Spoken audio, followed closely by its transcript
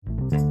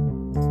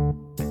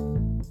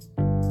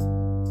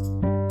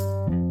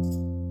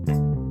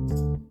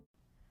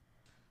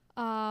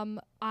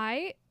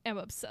I am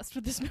obsessed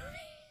with this movie.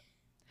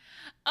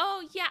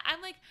 Oh yeah,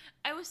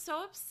 I was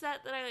so upset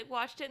that I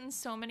watched it in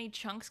so many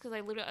chunks because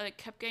I literally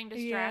kept getting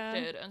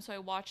distracted, and so I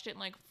watched it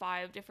in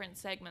 5 different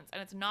segments,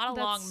 and it's not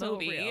a long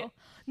movie. Real.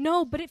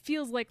 No, but it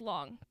feels like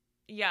long.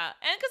 Yeah,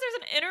 and because there's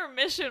an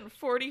intermission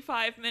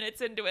 45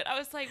 minutes into it, I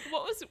was like,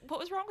 what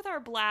was wrong with our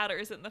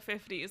bladders in the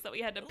 50s that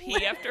we had to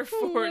pee after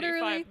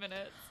 45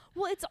 minutes?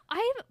 Well,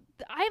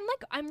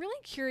 I'm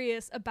really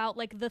curious about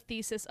the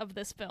thesis of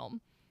this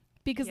film.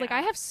 Because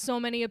I have so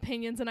many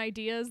opinions and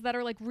ideas that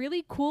are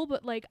really cool,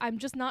 but I'm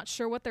just not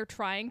sure what they're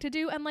trying to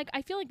do. And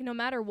I feel like no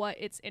matter what,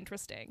 it's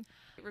interesting.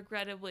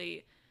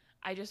 Regrettably,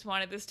 I just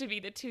wanted this to be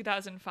the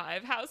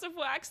 2005 House of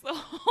Wax the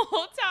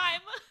whole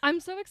time. I'm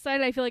so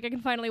excited. I feel like I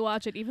can finally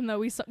watch it, even though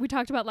we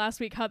talked about last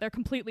week how they're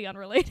completely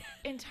unrelated.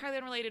 Entirely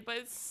unrelated, but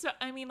it's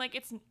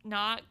it's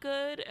not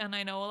good, and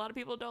I know a lot of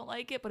people don't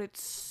like it, but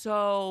it's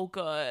so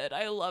good.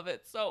 I love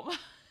it so much.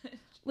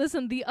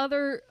 Listen, the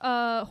other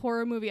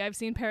horror movie I've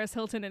seen Paris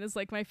Hilton in is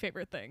my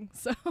favorite thing.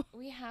 So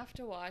we have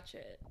to watch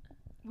it.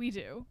 We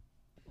do.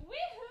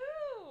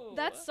 Woohoo!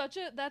 That's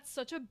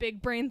such a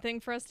big brain thing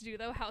for us to do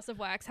though. House of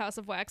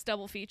Wax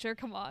double feature.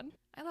 Come on.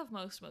 I love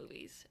most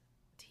movies.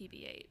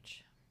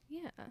 TBH.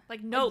 Yeah.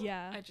 Nope.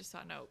 Yeah. I just saw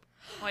Nope.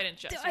 Well, I didn't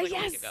just a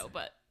week ago,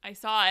 but I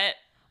saw it.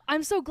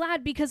 I'm so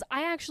glad because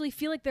I actually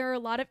feel like there are a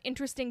lot of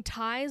interesting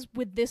ties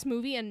with this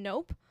movie and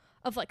Nope.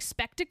 Of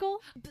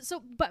spectacle.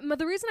 So, but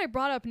the reason I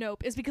brought up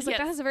Nope is because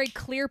that has a very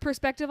clear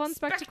perspective on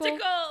spectacle.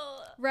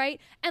 Right?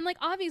 And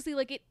obviously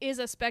it is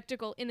a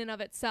spectacle in and of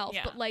itself,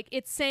 but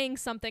it's saying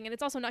something, and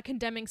it's also not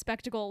condemning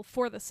spectacle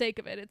for the sake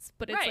of it. It's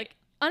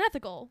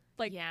unethical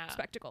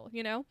spectacle,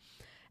 you know?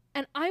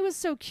 And I was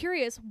so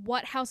curious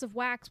what House of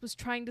Wax was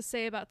trying to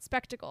say about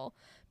spectacle,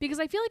 because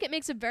I feel like it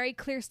makes a very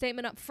clear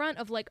statement up front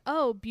of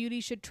oh, beauty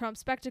should trump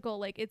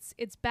spectacle.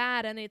 It's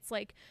bad and it's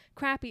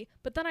crappy.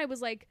 But then I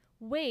was like,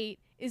 wait,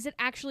 is it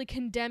actually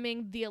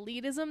condemning the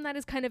elitism that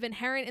is kind of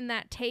inherent in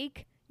that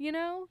take, you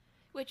know?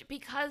 Which,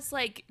 because,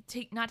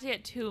 not to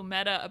get too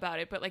meta about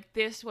it, but,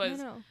 this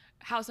was...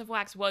 House of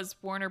Wax was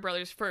Warner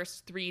Brothers'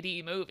 first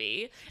 3D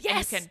movie.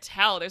 Yes! And you can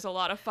tell there's a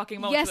lot of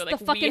fucking moments where,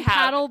 the fucking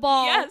paddle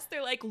ball. Yes,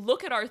 they're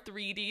look at our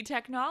 3D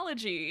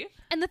technology.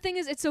 And the thing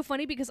is, it's so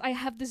funny because I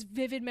have this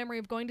vivid memory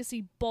of going to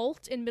see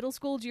Bolt in middle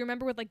school. Do you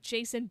remember with,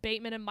 Jason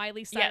Bateman and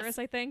Miley Cyrus,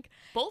 I think?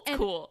 Bolt's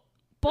cool.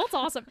 Bolt's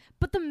awesome.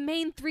 But the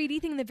main 3D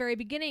thing in the very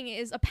beginning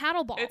is a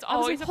paddle ball. It's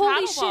always a holy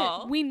paddle shit,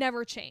 ball. we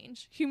never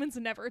change. Humans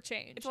never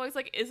change. It's always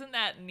isn't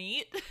that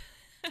neat?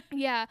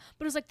 Yeah,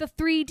 but it was the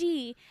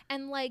 3D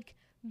and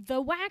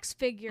the wax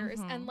figures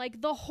and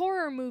the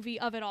horror movie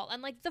of it all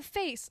and the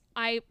face.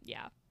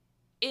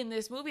 In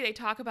this movie, they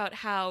talk about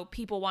how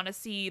people want to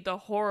see the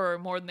horror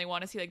more than they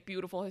want to see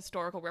beautiful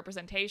historical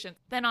representation.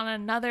 Then on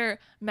another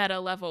meta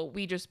level,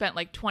 we just spent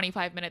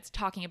 25 minutes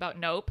talking about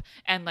Nope,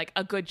 and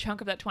a good chunk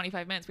of that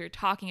 25 minutes we were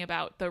talking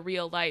about the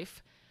real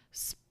life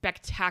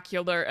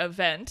spectacular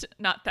event.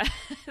 Not that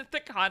the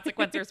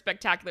consequences are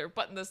spectacular,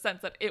 but in the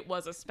sense that it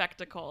was a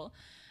spectacle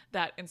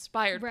that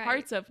inspired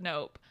parts of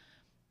Nope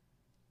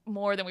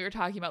more than we were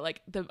talking about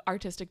the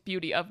artistic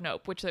beauty of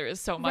Nope, which there is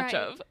so much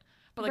of.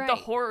 But the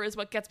horror is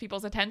what gets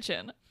people's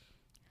attention.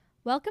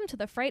 Welcome to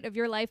the Fright of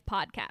Your Life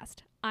podcast.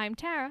 I'm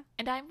Tara.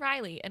 And I'm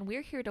Riley, and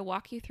we're here to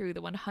walk you through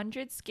the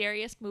 100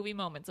 scariest movie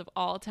moments of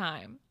all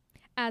time.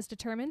 As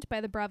determined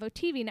by the Bravo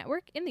TV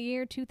network in the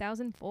year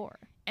 2004.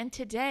 And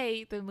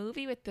today, the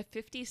movie with the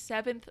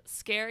 57th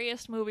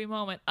scariest movie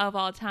moment of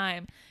all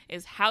time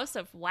is House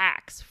of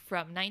Wax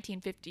from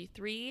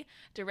 1953,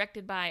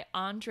 directed by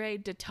Andre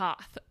de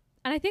Toth.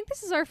 And I think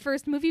this is our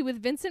first movie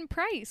with Vincent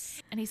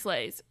Price. And he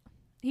slays.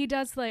 He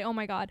does slay. Oh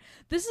my god.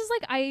 This is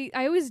I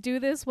always do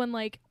this when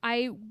when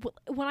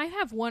I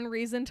have one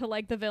reason to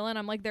like the villain,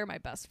 I'm they're my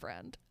best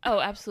friend. Oh,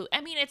 absolutely.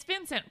 I mean, it's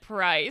Vincent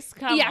Price.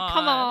 Come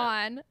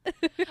on.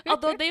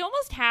 Although they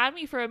almost had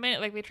me for a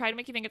minute. They try to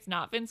make you think it's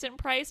not Vincent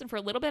Price. And for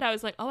a little bit, I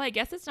was oh, I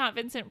guess it's not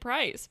Vincent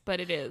Price. But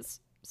it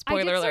is.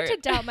 Spoiler alert. I did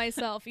start to doubt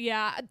myself.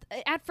 Yeah.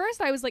 At first,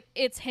 I was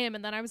it's him.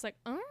 And then I was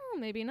oh,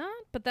 maybe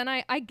not. But then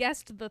I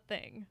guessed the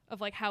thing of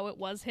how it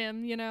was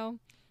him, you know?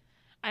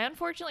 I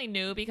unfortunately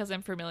knew because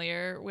I'm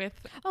familiar with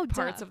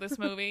parts of this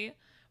movie.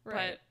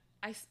 Right.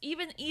 But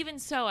even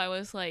so, I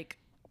was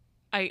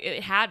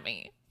it had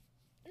me.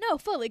 No,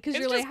 fully, because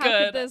you're how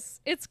could this?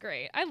 It's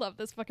great. I love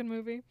this fucking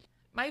movie.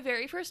 My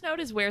very first note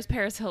is, where's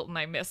Paris Hilton?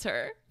 I miss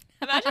her.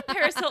 Imagine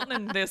Paris Hilton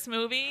in this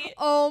movie.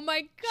 Oh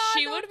my god,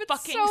 she would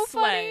fucking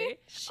slay.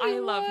 I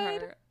love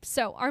her.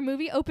 So our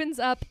movie opens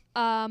up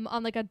on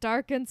a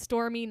dark and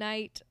stormy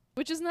night,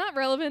 which is not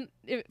relevant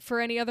for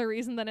any other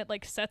reason than it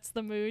sets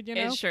the mood, you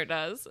know? It sure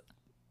does.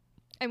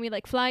 And we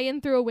fly in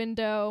through a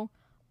window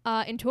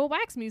into a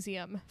wax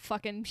museum.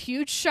 Fucking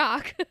huge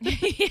shock.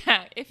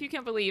 Yeah, if you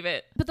can believe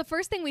it. But the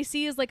first thing we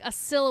see is a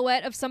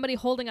silhouette of somebody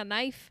holding a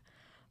knife.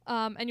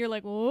 And you're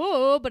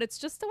whoa, but it's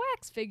just a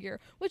wax figure.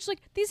 Which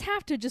these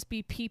have to just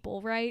be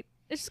people, right?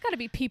 It's just got to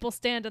be people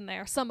standing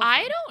there. Some of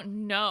I them.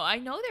 don't know. I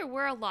know there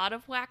were a lot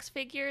of wax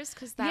figures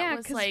because that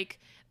was like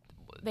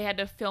they had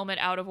to film it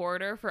out of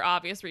order for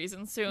obvious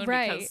reasons soon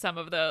because some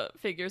of the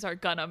figures are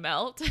gonna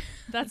melt.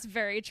 That's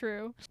very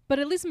true. But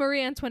at least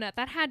Marie Antoinette,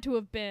 that had to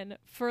have been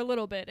for a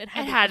little bit. It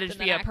had to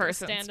be a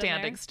person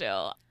standing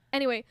still.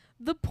 Anyway,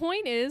 the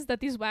point is that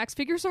these wax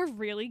figures are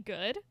really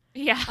good.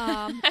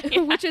 Yeah.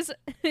 Which is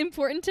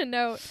important to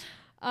note.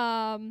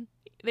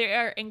 They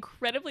are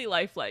incredibly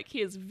lifelike.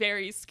 He is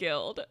very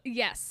skilled.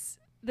 Yes.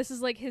 This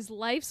is like his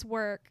life's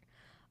work.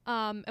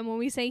 And when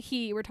we say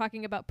he, we're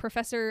talking about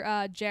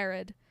Professor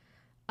Jared.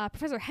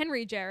 Professor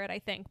Henry Jared, I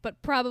think.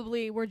 But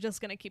probably we're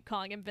just going to keep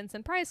calling him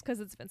Vincent Price because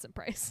it's Vincent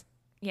Price.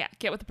 Yeah,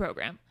 get with the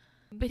program.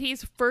 But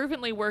he's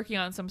fervently working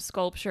on some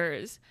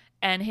sculptures,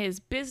 and his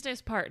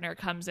business partner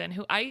comes in,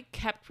 who I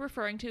kept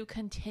referring to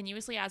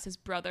continuously as his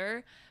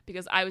brother,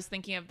 because I was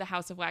thinking of the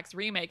House of Wax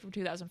remake from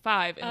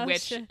 2005, in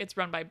which it's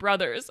run by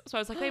brothers. So I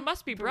was like, they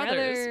must be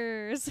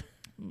brothers.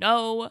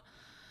 No.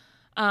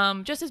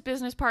 Just his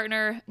business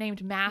partner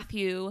named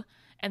Matthew,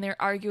 and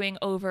they're arguing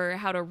over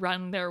how to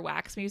run their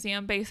wax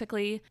museum,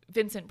 basically.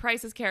 Vincent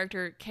Price's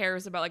character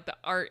cares about, like, the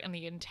art and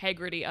the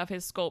integrity of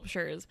his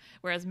sculptures,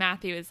 whereas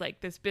Matthew is, like,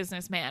 this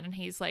businessman, and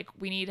he's like,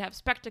 we need to have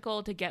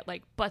spectacle to get,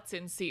 like, butts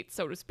in seats,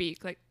 so to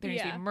speak. Like, there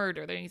needs to be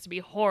murder, there needs to be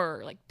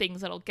horror, like,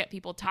 things that'll get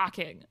people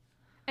talking.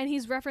 And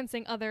he's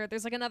referencing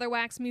there's, like, another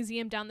wax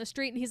museum down the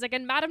street, and he's like,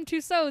 and Madame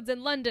Tussauds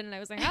in London, and I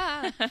was like,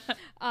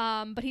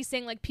 but he's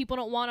saying, like, people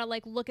don't want to,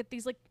 like, look at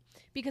these, like,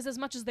 because as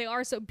much as they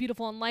are so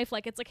beautiful in life,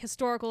 like, it's like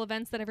historical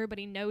events that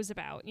everybody knows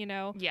about, you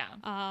know? Yeah.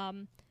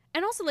 And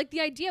also, like,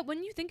 the idea,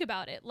 when you think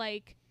about it,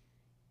 like,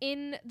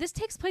 this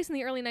takes place in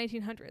the early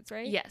 1900s,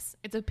 right? Yes,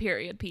 it's a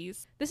period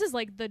piece. This is,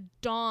 like, the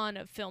dawn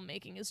of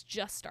filmmaking is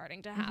just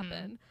starting to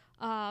happen.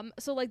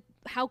 So, like,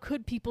 how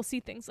could people see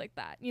things like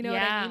that? You know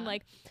what I mean?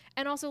 Like,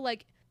 and also,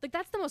 like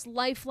that's the most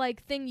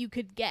lifelike thing you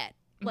could get.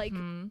 Like,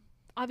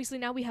 obviously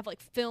now we have,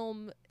 like,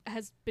 film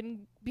has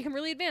become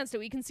really advanced, so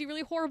we can see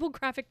really horrible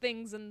graphic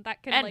things, and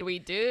that can, we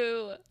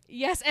do.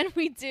 Yes, and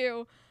we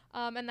do.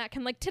 And that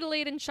can, like,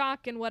 titillate and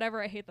shock and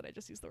whatever. I hate that I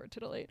just used the word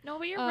titillate. No,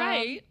 but you're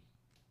right.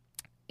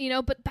 You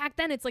know, but back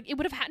then it's like, it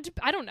would have had to,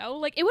 I don't know,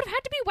 like, it would have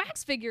had to be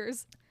wax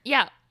figures.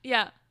 Yeah.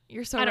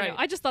 You're so right. I don't know.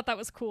 I just thought that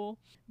was cool.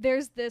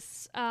 There's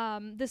this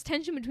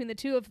tension between the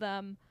two of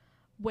them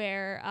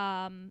where,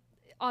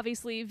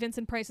 obviously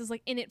Vincent Price is,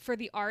 like, in it for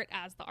the art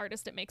as the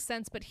artist. It makes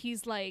sense, but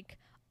he's like,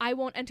 I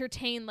won't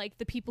entertain, like,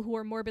 the people who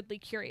are morbidly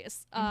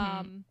curious.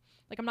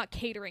 Like, I'm not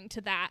catering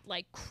to that,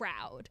 like,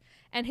 crowd.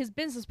 And his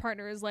business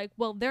partner is like,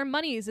 well, their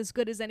money is as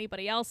good as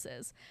anybody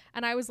else's.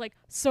 And I was like,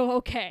 so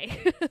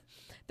okay.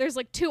 There's,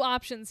 like, two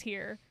options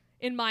here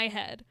in my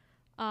head.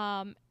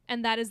 And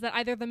that is that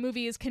either the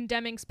movie is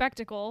condemning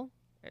spectacle.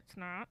 It's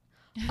not.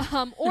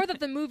 Or that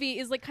the movie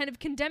is, like, kind of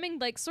condemning,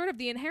 like, sort of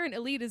the inherent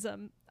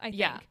elitism, I think.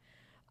 Yeah.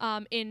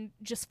 In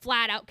just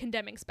flat out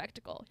condemning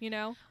spectacle, you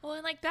know? Well,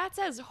 and, like, that's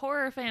as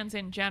horror fans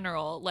in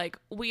general. Like,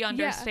 we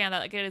understand that,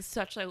 like, it is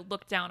such a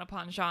looked down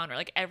upon genre.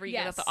 Like, every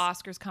year that the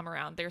Oscars come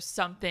around, there's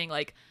something,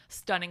 like,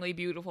 stunningly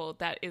beautiful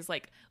that is,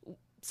 like,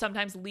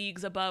 sometimes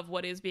leagues above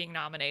what is being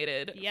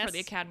nominated for the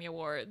Academy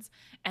Awards.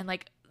 And,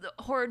 like, the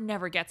horror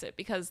never gets it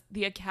because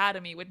the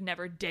Academy would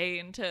never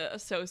deign to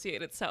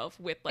associate itself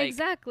with, like,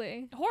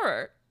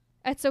 horror.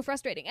 It's so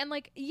frustrating. And,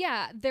 like,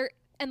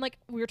 and, like,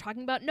 we were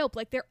talking about Nope,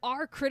 like, there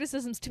are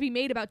criticisms to be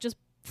made about just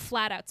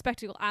flat out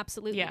spectacle,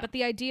 absolutely. Yeah. But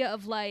the idea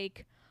of,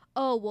 like,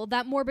 oh, well,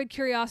 that morbid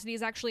curiosity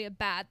is actually a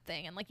bad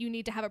thing, and, like, you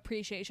need to have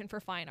appreciation for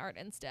fine art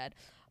instead.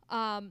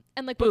 And,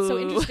 like, what's so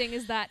interesting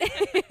is that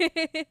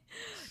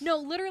no,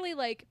 literally,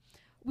 like,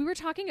 we were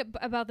talking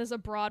about this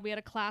abroad. We had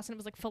a class, and it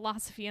was, like,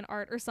 philosophy and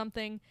art or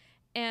something,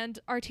 and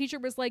our teacher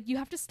was like, you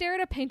have to stare at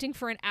a painting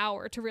for an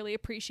hour to really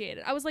appreciate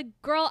it. I was like,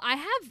 girl, I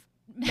have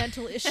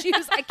mental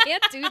issues. I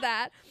can't do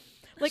that.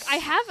 Like, I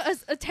have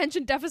a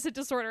attention deficit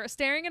disorder.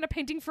 Staring at a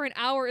painting for an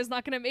hour is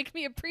not going to make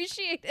me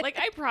appreciate it. Like,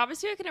 I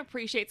promise you I can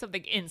appreciate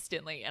something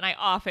instantly, and I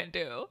often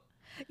do.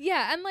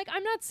 Yeah, and, like,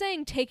 I'm not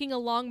saying taking a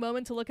long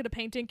moment to look at a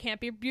painting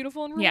can't be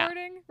beautiful and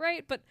rewarding,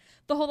 right? But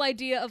the whole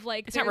idea of,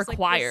 like... It's not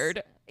required.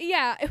 Like,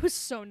 yeah, it was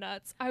so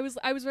nuts. I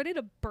was ready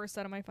to burst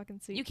out of my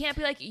fucking seat. You can't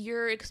be like,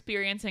 you're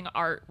experiencing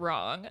art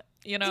wrong,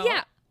 you know?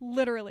 Yeah,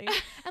 literally.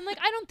 And, like,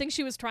 I don't think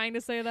she was trying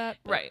to say that.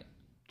 Right.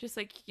 Just,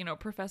 like, you know,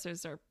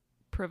 professors are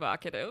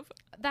provocative.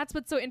 That's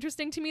what's so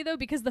interesting to me, though,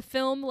 because the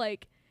film,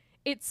 like,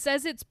 it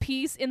says its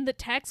piece in the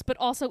text but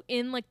also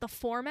in, like, the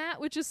format,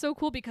 which is so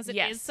cool because it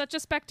is such a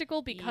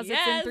spectacle because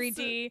it's in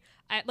 3D.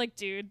 Like,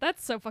 dude,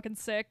 that's so fucking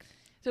sick.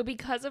 So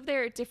because of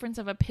their difference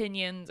of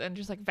opinions and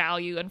just, like,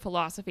 value and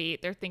philosophy,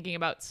 they're thinking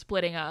about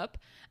splitting up.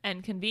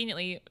 And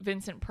conveniently,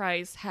 Vincent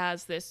Price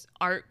has this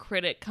art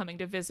critic coming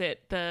to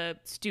visit the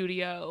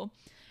studio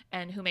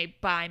and who may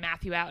buy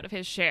Matthew out of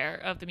his share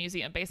of the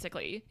museum,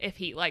 basically, if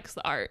he likes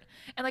the art.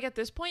 And, like, at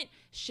this point,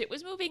 shit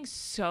was moving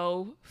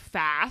so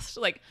fast.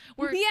 Like,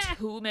 we're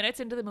 2 minutes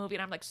into the movie,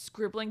 and I'm, like,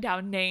 scribbling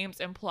down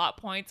names and plot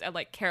points and,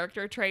 like,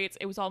 character traits.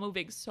 It was all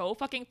moving so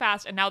fucking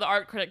fast, and now the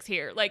art critic's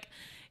here. Like,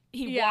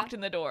 he walked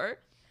in the door.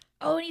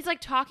 Oh, and he's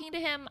like talking to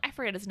him. I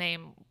forget his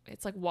name.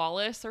 It's like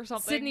Wallace or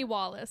something. Sidney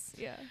Wallace.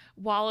 Yeah.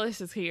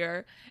 Wallace is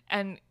here,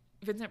 and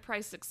Vincent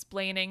Price is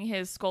explaining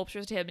his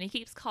sculptures to him, and he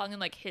keeps calling them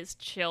like his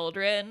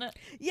children.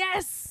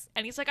 Yes.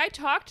 And he's like, I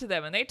talk to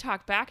them and they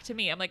talk back to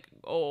me. I'm like,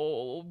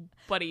 oh,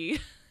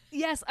 buddy.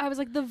 Yes, I was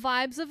like, the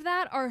vibes of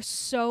that are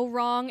so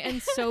wrong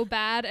and so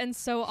bad and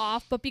so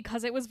off, but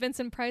because it was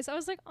Vincent Price, I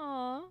was like,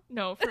 aw.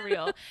 No, for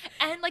real.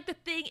 And like the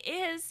thing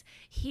is,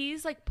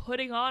 he's like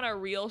putting on a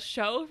real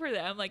show for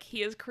them. Like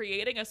he is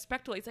creating a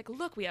spectacle. He's like,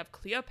 look, we have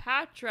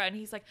Cleopatra, and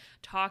he's like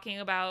talking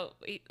about,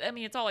 I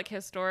mean, it's all like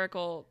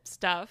historical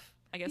stuff,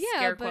 I guess,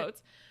 scare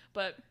quotes,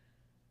 but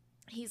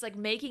he's like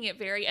making it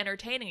very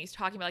entertaining. He's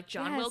talking about like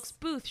John Wilkes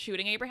Booth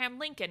shooting Abraham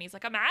Lincoln. He's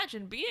like,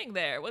 imagine being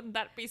there. Wouldn't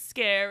that be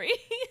scary?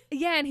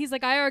 Yeah, and he's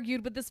like, I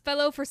argued with this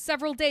fellow for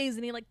several days,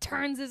 and he like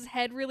turns his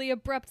head really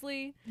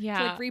abruptly to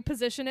like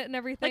reposition it and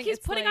everything. Like he's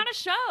putting on a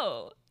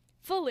show.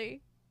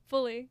 Fully.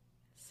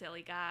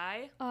 Silly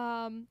guy.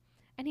 And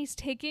he's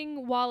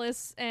taking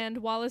Wallace and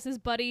Wallace's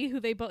buddy,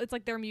 who they both, it's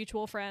like their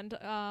mutual friend,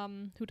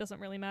 who doesn't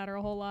really matter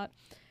a whole lot.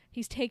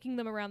 He's taking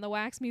them around the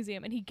wax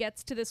museum, and he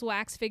gets to this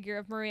wax figure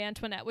of Marie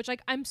Antoinette, which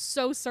like I'm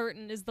so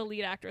certain is the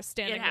lead actress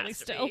standing really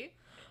still,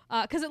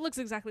 because it looks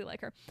exactly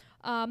like her.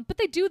 But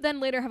they do then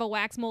later have a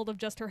wax mold of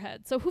just her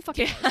head. So who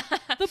fucking knows?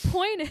 The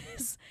point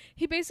is,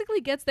 he basically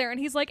gets there and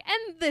he's like,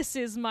 and this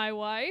is my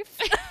wife.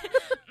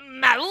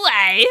 My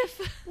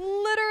wife.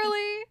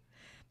 Literally.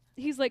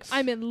 He's like,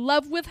 I'm in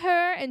love with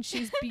her, and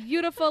she's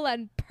beautiful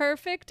and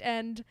perfect,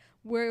 and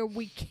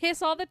we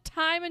kiss all the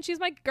time, and she's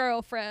my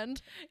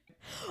girlfriend.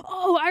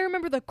 Oh, I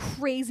remember the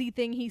crazy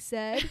thing he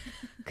said,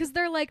 because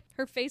they're like,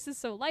 her face is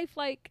so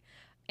lifelike,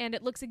 and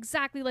it looks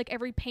exactly like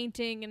every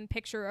painting and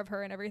picture of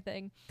her and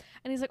everything.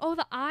 And he's like, oh,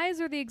 the eyes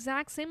are the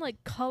exact same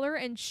like color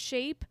and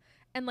shape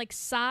and like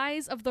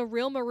size of the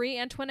real Marie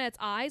Antoinette's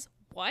eyes.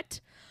 What?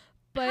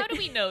 But how do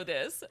we know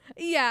this?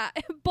 Yeah,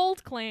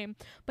 bold claim.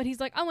 But he's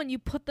like, oh, and you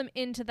put them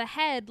into the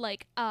head,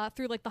 like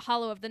through like the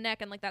hollow of the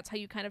neck, and like that's how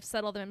you kind of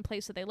settle them in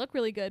place so they look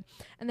really good.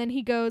 And then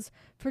he goes,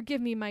 forgive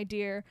me, my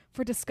dear,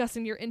 for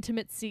discussing your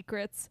intimate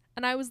secrets.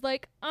 And I was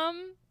like,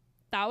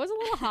 that was a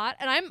little hot,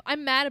 and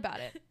I'm mad about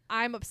it.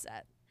 I'm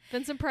upset.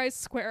 Vincent Price,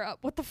 square up.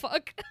 What the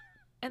fuck?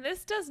 And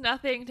this does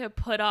nothing to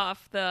put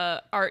off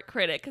the art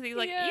critic, because he's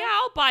like, yeah,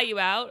 I'll buy you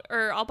out,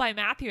 or I'll buy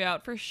Matthew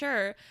out for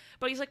sure.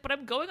 But he's like, but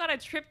I'm going on a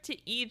trip to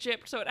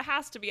Egypt, so it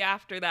has to be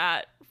after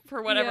that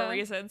for whatever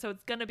reason. So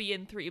it's going to be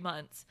in 3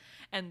 months.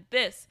 And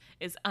this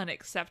is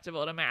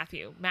unacceptable to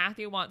Matthew.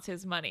 Matthew wants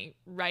his money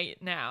right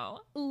now.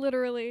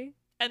 Literally.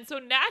 And so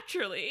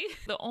naturally,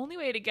 the only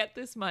way to get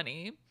this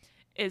money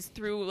is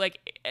through,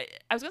 like,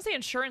 I was going to say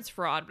insurance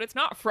fraud, but it's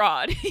not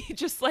fraud. He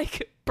just,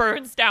 like,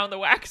 burns down the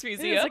wax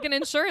museum. It's like an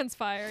insurance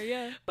fire,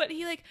 yeah. But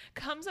he, like,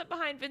 comes up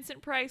behind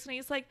Vincent Price, and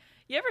he's like,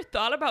 you ever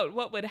thought about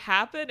what would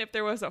happen if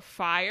there was a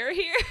fire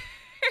here?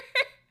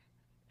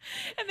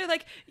 And they're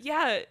like,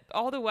 yeah,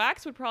 all the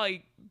wax would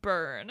probably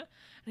burn. And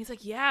he's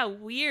like, yeah,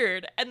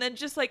 weird. And then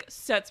just, like,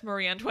 sets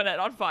Marie Antoinette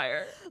on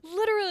fire.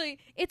 Literally.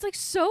 It's, like,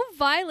 so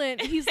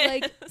violent. He's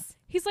like...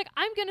 He's like,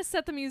 I'm going to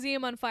set the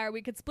museum on fire.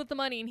 We could split the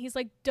money. And he's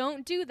like,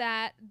 don't do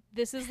that.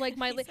 This is like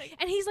my...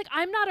 and he's like,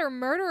 I'm not a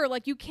murderer.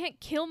 Like, you can't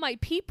kill my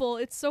people.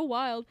 It's so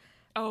wild.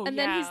 Oh, and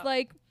then he's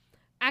like,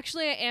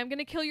 actually, I am going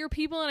to kill your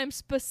people, and I'm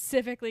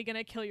specifically going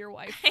to kill your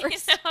wife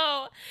first. I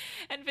know.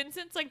 And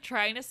Vincent's like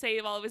trying to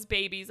save all of his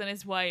babies and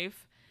his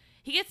wife.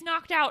 He gets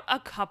knocked out a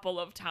couple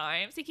of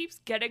times. He keeps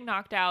getting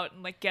knocked out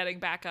and like getting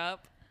back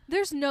up.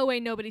 There's no way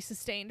nobody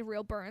sustained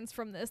real burns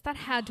from this. That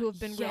had to have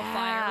been real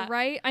fire,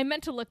 right? I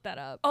meant to look that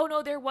up. Oh,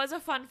 no, there was a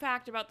fun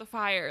fact about the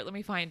fire. Let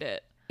me find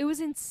it. It was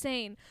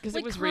insane. Because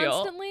like, it was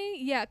real.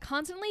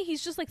 Constantly,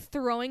 he's just like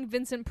throwing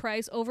Vincent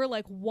Price over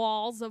like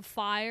walls of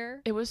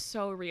fire. It was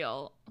so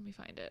real. Let me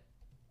find it.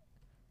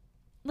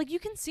 Like, you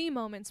can see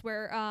moments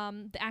where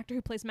the actor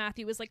who plays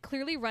Matthew is like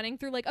clearly running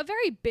through like a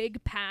very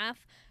big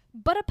path,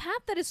 but a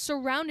path that is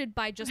surrounded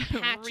by just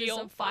patches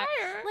of fire.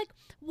 Like,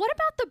 what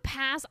about the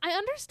past? I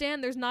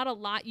understand there's not a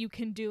lot you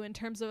can do in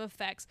terms of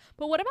effects,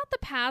 but what about the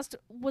past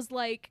was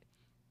like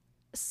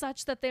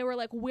such that they were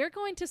like, we're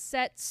going to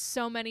set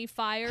so many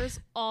fires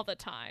all the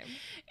time.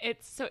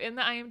 It's so in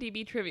the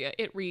IMDb trivia,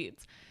 it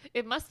reads,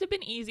 it must have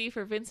been easy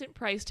for Vincent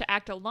Price to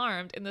act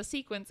alarmed in the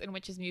sequence in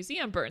which his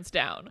museum burns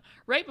down.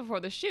 Right before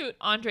the shoot,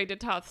 Andre de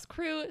Toth's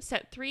crew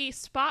set 3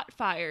 spot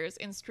fires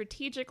in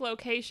strategic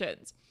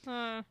locations.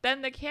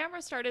 Then the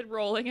camera started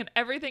rolling and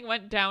everything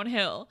went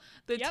downhill.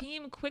 The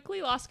team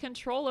quickly lost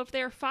control of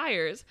their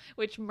fires,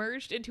 which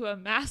merged into a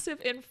massive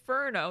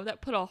inferno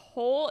that put a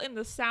hole in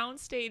the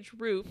soundstage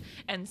roof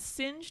and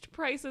singed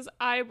Price's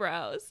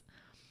eyebrows.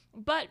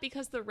 But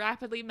because the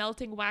rapidly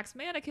melting wax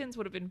mannequins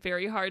would have been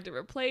very hard to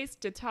replace,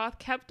 de Toth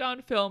kept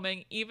on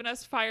filming even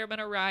as firemen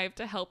arrived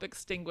to help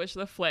extinguish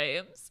the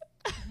flames.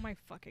 Oh my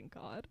fucking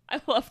God.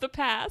 I love the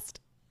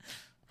past.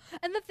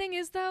 And the thing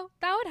is, though,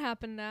 that would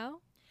happen now.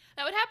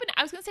 That would happen.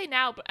 I was going to say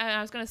now, but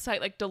I was going to cite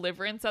like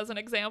Deliverance as an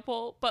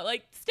example, but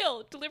like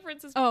still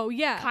Deliverance is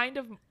kind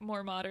of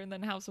more modern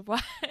than House of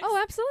Wax. Oh,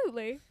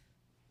 absolutely.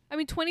 I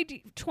mean,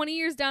 20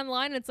 years down the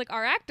line, it's like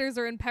our actors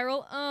are in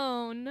peril.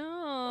 Oh,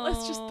 no.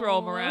 Let's just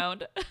throw them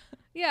around.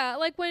 Yeah,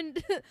 like when,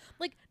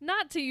 like,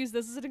 not to use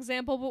this as an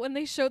example, but when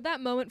they showed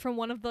that moment from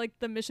one of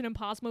the Mission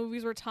Impossible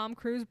movies where Tom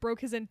Cruise broke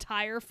his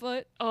entire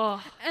foot.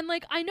 Oh. And,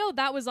 like, I know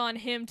that was on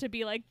him to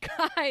be like,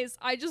 guys,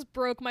 I just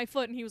broke my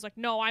foot. And he was like,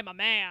 no, I'm a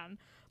man.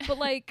 But,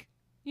 like,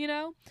 you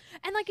know?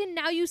 And, like, in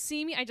Now You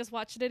See Me, I just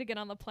watched it again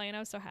on the plane. I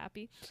was so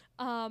happy.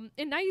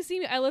 In Now You See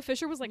Me, Ella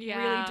Fisher was, like,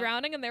 really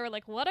drowning. And they were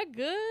like, what a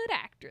good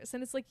actress.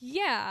 And it's like,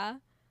 yeah,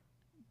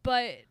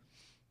 but...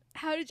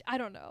 I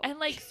don't know. And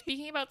like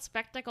speaking about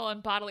spectacle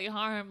and bodily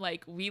harm,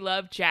 like we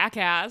love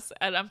Jackass,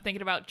 and I'm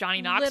thinking about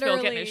Johnny Knoxville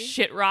getting his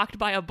shit rocked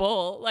by a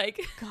bull.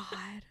 Like,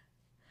 God.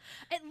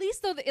 At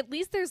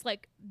least there's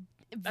like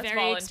that's very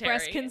voluntary.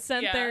 express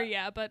consent there.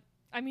 Yeah, but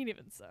I mean,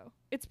 even so,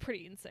 it's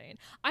pretty insane.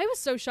 I was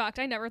so shocked.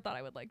 I never thought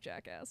I would like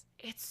Jackass.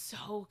 It's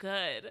so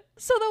good.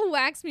 So the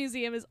Wax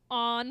Museum is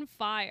on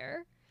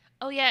fire.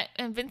 Oh, yeah,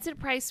 and Vincent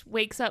Price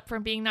wakes up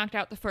from being knocked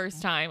out the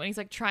first time, and he's,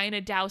 like, trying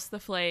to douse the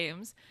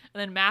flames,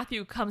 and then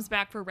Matthew comes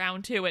back for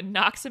round 2 and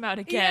knocks him out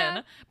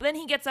again, but then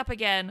he gets up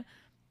again,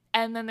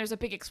 and then there's a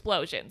big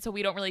explosion, so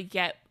we don't really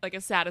get, like, a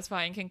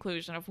satisfying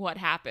conclusion of what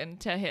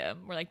happened to him.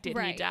 We're like, did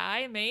he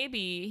die?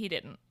 Maybe he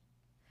didn't.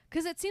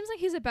 Because it seems like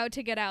he's about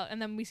to get out,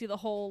 and then we see the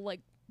whole,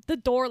 like, the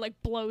door,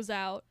 like, blows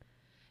out.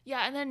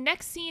 Yeah, and then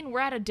next scene, we're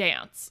at a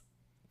dance.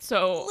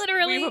 So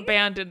literally we've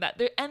abandoned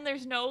that. And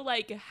there's no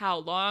like how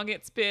long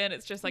it's been.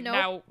 It's just like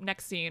now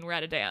next scene we're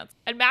at a dance.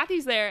 And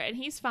Matthew's there and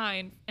he's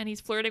fine. And he's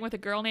flirting with a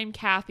girl named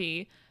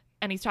Kathy.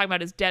 And he's talking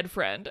about his dead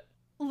friend.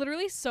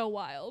 Literally so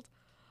wild.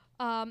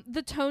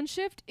 The tone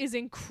shift is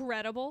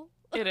incredible.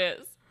 It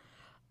is.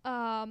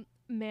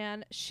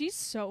 Man, she's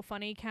so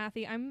funny,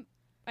 Kathy.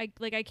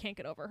 I can't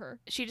get over her.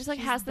 She just like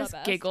has this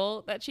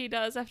giggle that she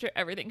does after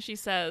everything she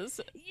says.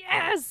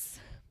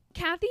 Yes.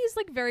 Kathy's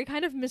like very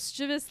kind of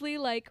mischievously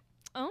like,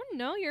 oh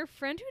no, your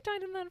friend who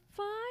died in that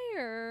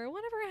fire.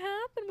 Whatever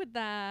happened with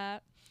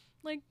that?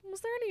 Like,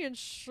 was there any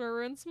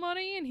insurance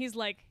money? And he's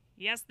like,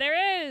 yes,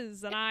 there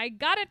is. And I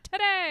got it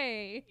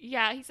today.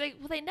 Yeah, he's like,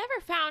 well, they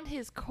never found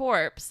his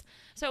corpse.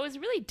 So it was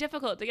really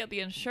difficult to get the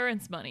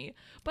insurance money.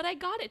 But I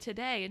got it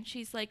today. And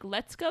she's like,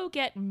 let's go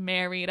get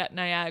married at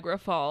Niagara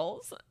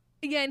Falls.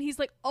 Yeah, and he's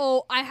like,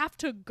 oh, I have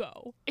to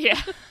go. Yeah.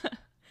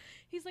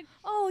 He's like,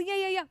 oh,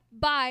 yeah.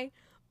 Bye.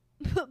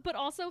 But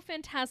also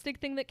fantastic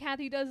thing that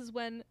Kathy does is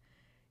when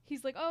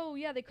he's like, oh,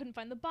 yeah, they couldn't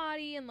find the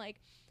body, and, like,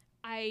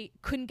 I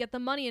couldn't get the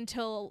money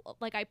until,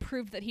 like, I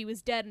proved that he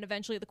was dead, and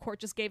eventually the court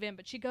just gave in.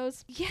 But she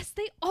goes, yes,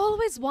 they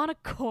always want a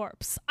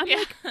corpse. I'm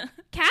like,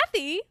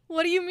 Kathy?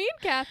 What do you mean,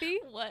 Kathy?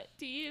 What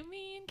do you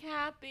mean,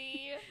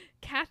 Kathy?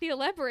 Kathy,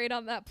 elaborate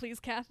on that, please,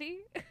 Kathy.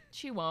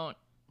 She won't.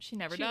 She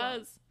never does.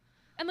 Won't.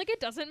 And, like, it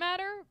doesn't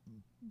matter,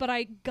 but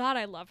I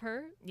love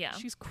her. Yeah.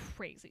 She's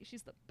crazy.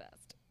 She's the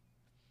best.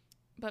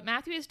 But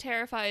Matthew is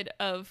terrified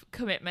of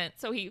commitment,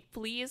 so he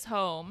flees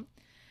home.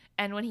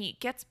 And when he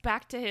gets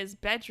back to his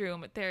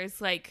bedroom, there's,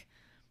 like,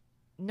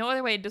 no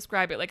other way to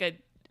describe it, like a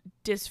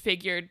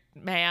disfigured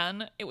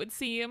man, it would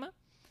seem.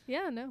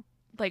 Yeah, no.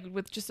 Like,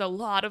 with just a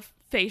lot of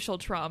facial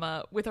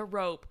trauma, with a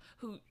rope,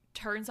 who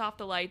turns off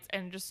the lights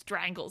and just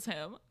strangles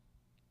him.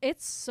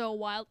 It's so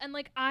wild. And,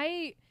 like,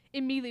 I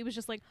immediately was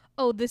just like,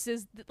 oh, this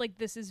is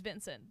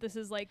Vincent. This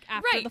is, like,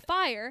 after the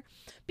fire.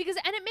 And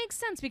it makes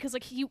sense because,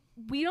 like,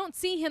 we don't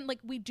see him, like,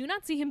 we do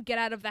not see him get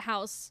out of the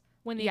house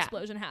when the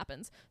explosion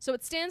happens. So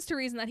it stands to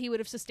reason that he would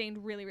have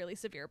sustained really, really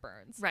severe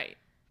burns. Right.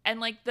 And,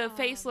 like, the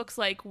face looks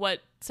like what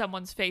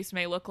someone's face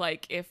may look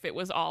like if it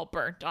was all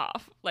burnt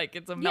off. Like,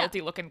 it's a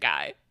melty-looking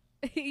guy.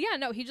 Yeah,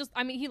 no, he looks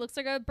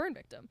like a burn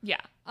victim.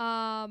 Yeah.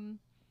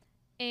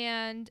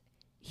 And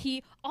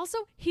he's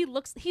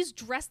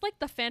dressed like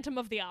the Phantom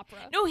of the Opera.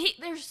 No,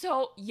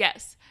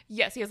 yes,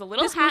 he has a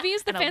little this hat movie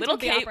is the and Phantom a little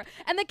of the cape. Opera.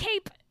 And the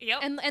cape. Yep.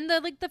 And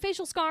the, like, the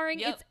facial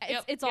scarring.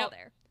 It's all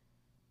there.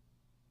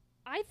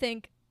 I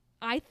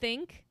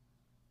think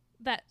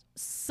that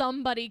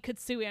somebody could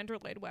sue Andrew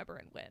Lloyd Webber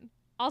and win.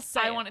 I'll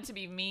say I want it to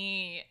be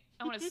me.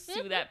 I want to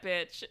sue that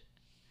bitch.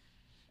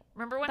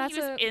 Remember when he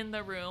was in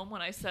the room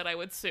when I said I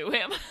would sue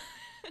him?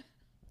 Did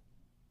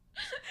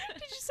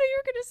you say you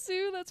were going to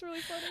sue? That's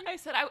really funny. I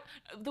said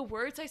the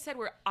words I said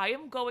were, I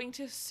am going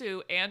to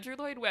sue Andrew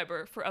Lloyd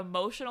Webber for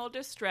emotional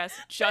distress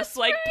just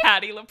like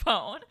Patti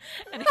LuPone.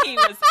 And he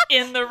was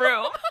in the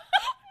room.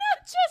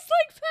 Not just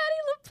like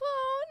Patti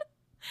LuPone.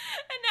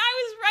 And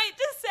I was right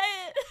to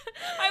say it.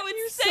 I would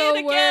say it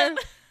again.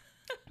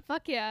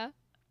 Fuck yeah.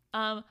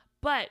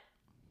 But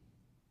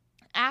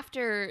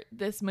after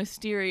this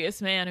mysterious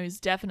man who's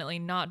definitely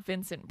not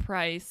Vincent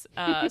Price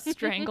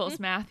strangles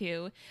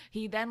Matthew,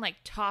 he then, like,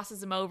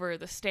 tosses him over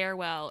the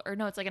stairwell. Or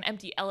no, it's like an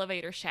empty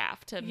elevator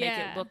shaft to make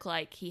it look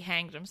like he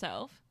hanged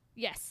himself.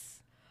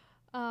 Yes.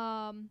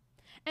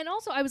 And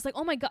also I was like,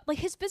 oh my God, like,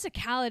 his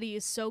physicality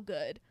is so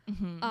good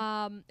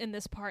in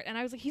this part. And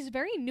I was like, he's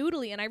very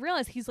noodly. And I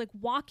realized he's, like,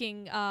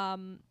 walking,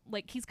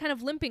 like, he's kind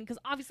of limping because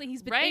obviously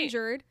he's been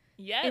injured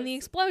in the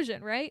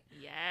explosion, right?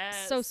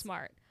 Yes. So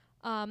smart.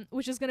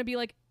 Which is going to be,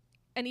 like,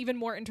 an even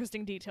more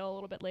interesting detail a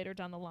little bit later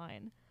down the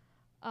line.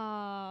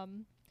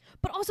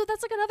 But also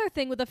that's like another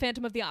thing with the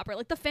Phantom of the Opera.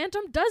 Like the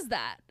Phantom does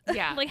that.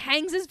 Yeah. Like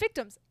hangs his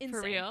victims.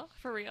 Insane.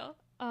 For real.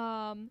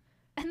 And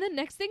the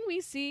next thing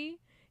we see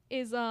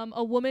is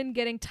a woman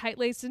getting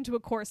tight-laced into a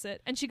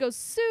corset. And she goes,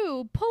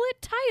 Sue, pull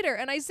it tighter.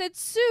 And I said,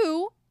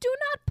 Sue, do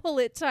not pull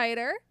it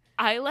tighter.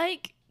 I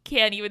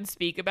can't even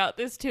speak about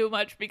this too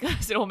much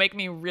because it'll make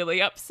me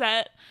really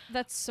upset.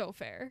 That's so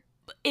fair.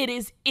 It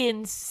is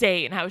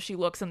insane how she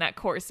looks in that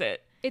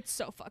corset. It's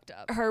so fucked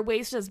up. Her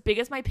waist is as big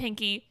as my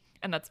pinky,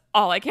 and that's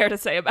all I care to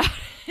say about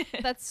it.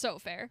 That's so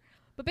fair.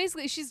 But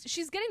basically,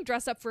 she's getting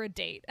dressed up for a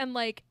date, and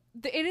like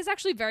it is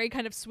actually very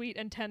kind of sweet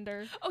and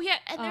tender. Oh yeah,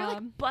 and they're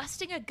like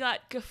busting a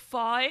gut,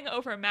 guffawing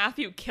over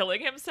Matthew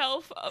killing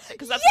himself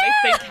because that's what what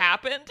they think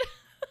happened.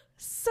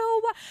 So,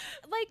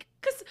 like,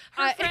 because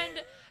her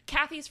friend,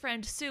 Kathy's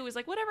friend Sue, is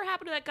like, whatever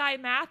happened to that guy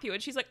Matthew?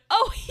 And she's like,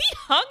 oh, he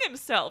hung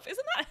himself.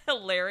 Isn't that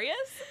hilarious?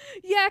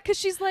 Yeah, because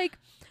she's like,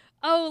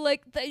 oh,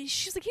 like,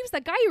 she's like, he was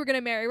that guy you were going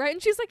to marry, right?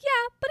 And she's like,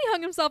 yeah, but he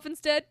hung himself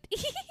instead.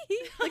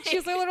 Like, she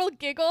has a little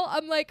giggle.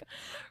 I'm like,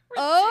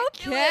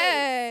 ridiculous.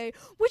 Okay.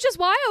 Which is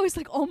why I was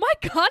like, oh my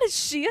God, is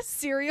she a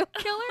serial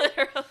killer?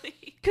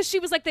 Literally. Because she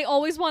was like, they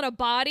always want a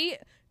body.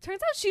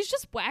 Turns out she's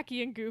just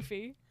wacky and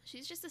goofy.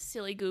 She's just a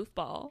silly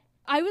goofball.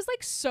 I was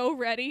like so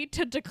ready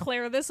to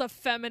declare this a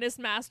feminist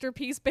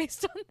masterpiece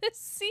based on this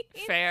scene.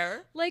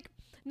 Fair. Like,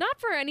 not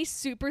for any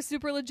super,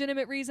 super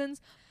legitimate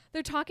reasons.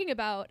 They're talking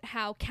about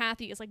how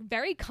Kathy is like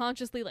very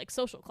consciously like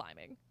social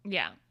climbing.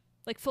 Yeah.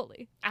 Like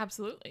fully.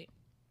 Absolutely.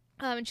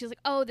 And she's like,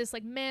 oh, this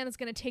like man is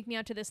going to take me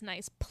out to this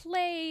nice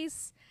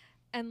place.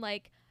 And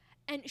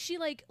she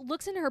like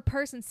looks into her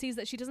purse and sees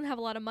that she doesn't have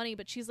a lot of money,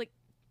 but she's like,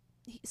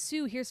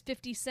 Sue, here's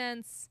 50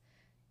 cents.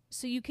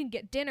 So you can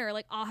get dinner.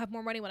 Like, I'll have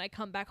more money when I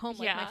come back home.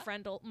 Like, yeah.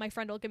 my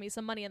friend will give me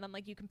some money, and then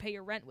like you can pay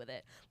your rent with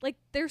it. Like,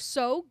 they're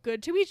so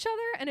good to each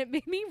other, and it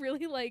made me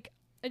really like.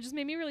 It just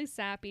made me really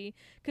sappy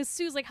because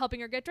Sue's like helping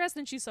her get dressed,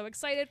 and she's so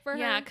excited for her.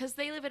 Yeah, because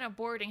they live in a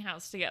boarding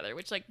house together,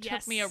 which like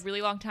yes. took me a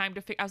really long time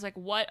to figure. I was like,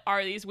 what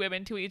are these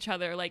women to each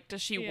other? Like,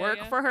 does she work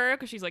for her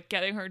because she's like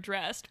getting her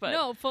dressed? But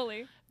no,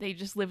 fully. They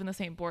just live in the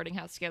same boarding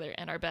house together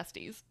and are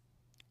besties.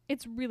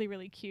 It's really,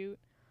 really cute.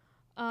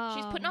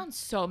 She's putting on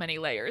so many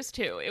layers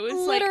too. It was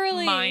literally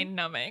like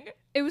mind-numbing.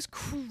 It was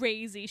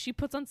crazy. She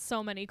puts on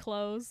so many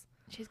clothes.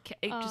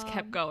 It just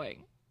kept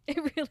going. It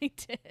really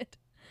did.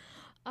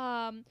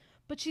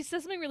 But she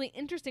says something really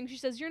interesting. She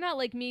says, "You're not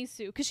like me,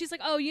 Sue." Because she's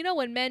like, "Oh, you know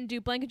when men do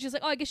blank," and she's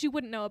like, "Oh, I guess you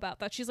wouldn't know about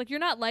that." She's like, "You're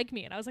not like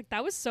me," and I was like,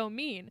 "That was so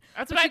mean."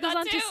 That's but what she I goes thought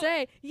on too. to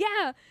say,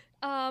 "Yeah."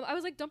 I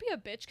was like, "Don't be a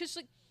bitch," because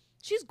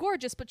she's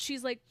gorgeous, but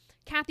she's like,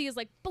 Kathy is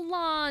like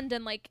blonde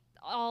and like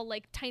all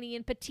like tiny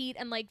and petite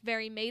and like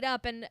very made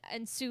up, and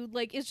Sue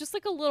like is just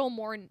like a little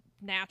more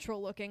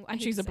natural looking.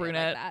 And she's a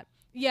brunette. Like that.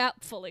 Yeah,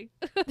 fully.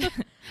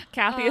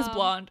 Kathy is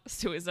blonde.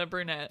 Sue is a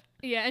brunette.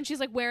 Yeah, and she's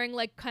like wearing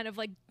like kind of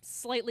like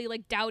slightly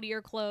like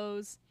dowdier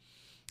clothes.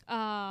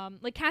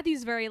 Like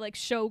Kathy's very like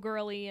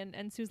showgirly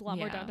and Sue's a lot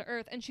more down to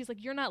earth. And she's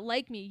like, "You're not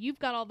like me. You've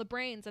got all the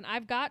brains, and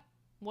I've got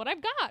what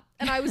I've got."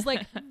 And I was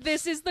like,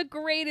 this is the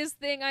greatest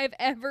thing I've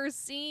ever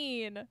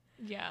seen.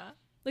 Yeah.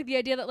 Like the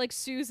idea that like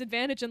Sue's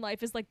advantage in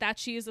life is like that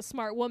she is a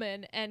smart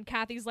woman, and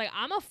Kathy's like,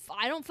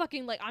 I don't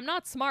fucking like, I'm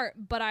not smart,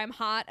 but I'm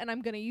hot, and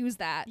I'm gonna use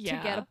that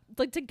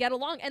to get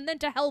along and then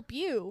to help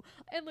you.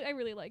 And I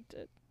really liked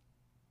it.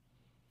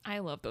 I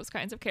love those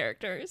kinds of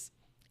characters.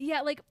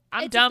 Yeah, like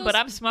I'm dumb, but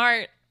I'm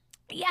smart.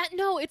 Yeah,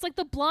 no, it's like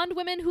the blonde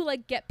women who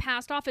like get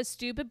passed off as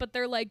stupid, but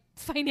they're like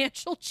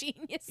financial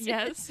geniuses.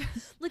 Yes.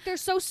 Like they're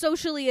so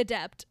socially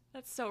adept.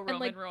 That's so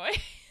Roman Roy.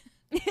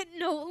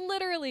 No,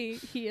 literally,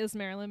 he is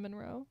Marilyn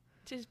Monroe.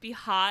 Just be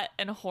hot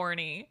and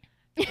horny,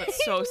 but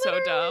so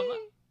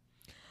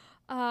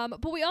dumb.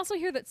 But we also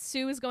hear that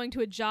Sue is going to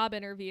a job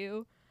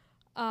interview,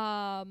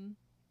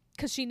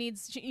 because she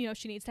needs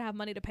to have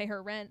money to pay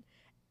her rent,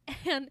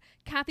 and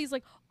Kathy's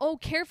like, "Oh,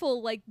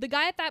 careful! Like the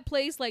guy at that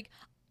place, like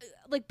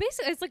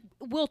basically, it's like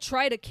we'll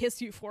try to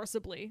kiss you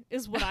forcibly,"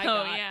 is what I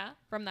got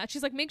from that.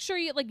 She's like, "Make sure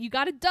you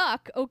gotta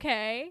duck,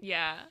 okay?"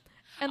 Yeah.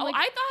 And I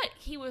thought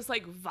he was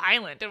like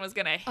violent and was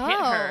gonna hit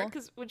her,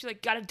 because when she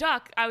like got a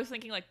duck, I was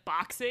thinking like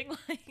boxing.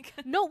 Like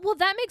no, well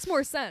that makes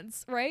more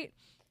sense, right?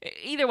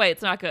 Either way,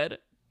 it's not good.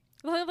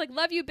 Well, like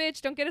love you,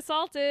 bitch, don't get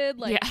assaulted.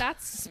 Like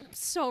that's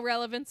so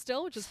relevant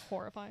still, which is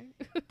horrifying.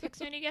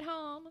 Text me when you get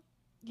home.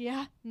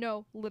 Yeah,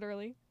 no,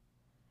 literally.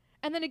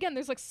 And then again,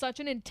 there's like such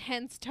an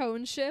intense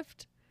tone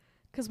shift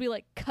because we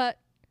like cut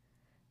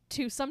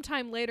to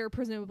sometime later.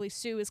 Presumably,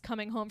 Sue is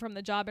coming home from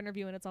the job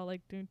interview, and it's all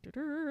like, and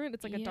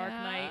it's like a dark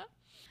night.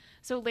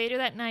 So later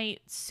that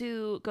night,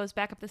 Sue goes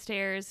back up the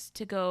stairs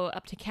to go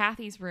up to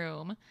Kathy's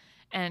room,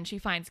 and she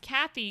finds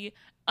Kathy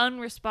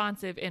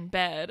unresponsive in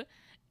bed.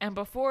 And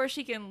before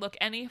she can look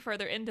any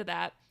further into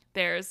that,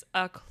 there's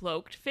a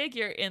cloaked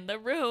figure in the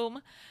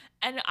room.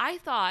 And I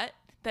thought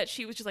that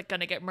she was just like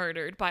gonna get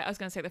murdered by, I was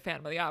gonna say the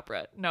Phantom of the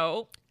Opera.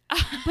 No.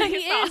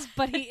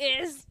 But he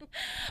is.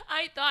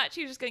 I thought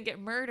she was just going to get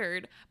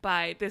murdered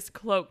by this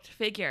cloaked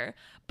figure.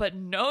 But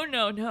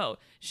no.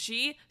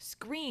 She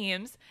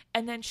screams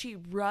and then she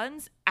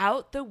runs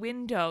out the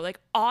window, like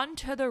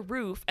onto the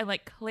roof, and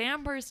like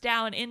clambers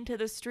down into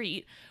the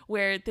street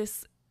where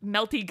this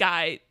melty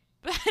guy,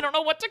 I don't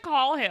know what to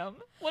call him.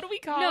 What do we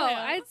call him?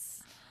 No,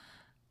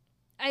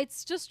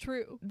 it's just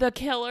true. The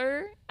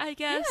killer, I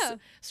guess,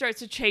 starts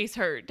to chase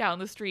her down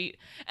the street.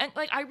 And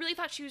like I really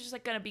thought she was just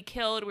like gonna be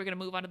killed. We're gonna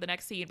move on to the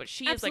next scene, but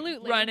she is like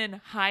running,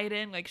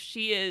 hiding, like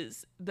she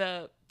is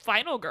the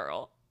final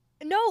girl.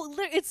 No,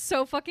 it's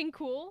so fucking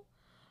cool.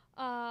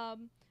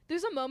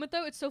 There's a moment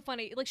though, it's so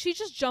funny. Like she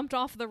just jumped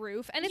off the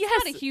roof, and it's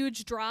not a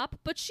huge drop,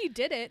 but she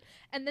did it.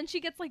 And then she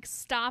gets like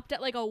stopped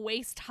at like a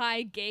waist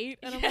high gate,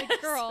 and I'm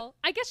like, girl,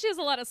 I guess she has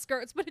a lot of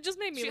skirts, but it just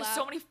made me laugh. She has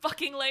so many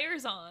fucking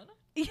layers on.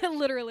 Yeah,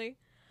 literally.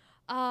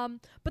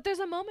 But there's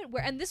a moment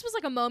where, and this was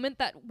like a moment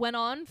that went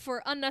on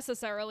for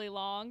unnecessarily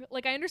long.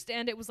 Like I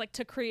understand it was like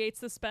to create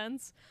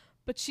suspense,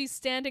 but she's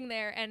standing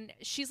there and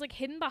she's like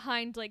hidden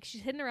behind, like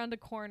she's hidden around a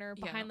corner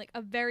behind like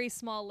a very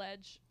small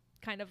ledge,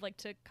 kind of like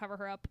to cover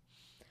her up.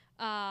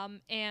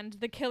 And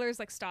the killer's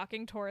like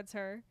stalking towards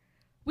her.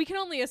 We can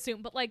only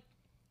assume, but like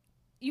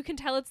you can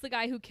tell it's the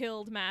guy who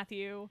killed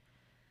Matthew.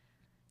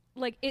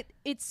 Like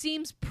it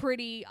seems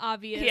pretty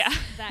obvious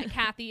that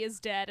Kathy is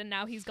dead and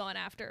now he's going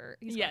after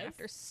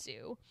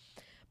Sue.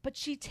 But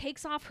she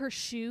takes off her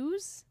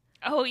shoes.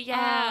 Oh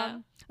yeah.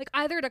 Like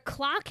either to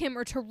clock him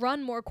or to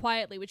run more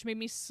quietly, which made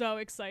me so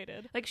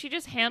excited. Like she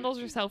just handles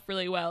herself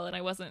really well, and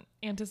I wasn't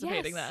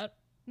anticipating that.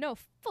 No,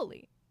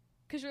 fully.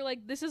 Because you're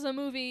like, this is a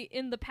movie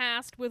in the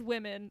past with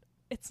women.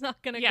 It's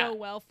not going to go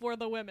well for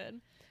the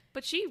women.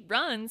 But she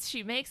runs.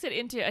 She makes it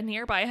into a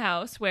nearby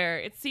house where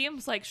it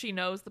seems like she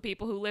knows the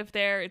people who live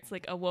there. It's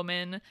like a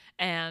woman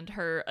and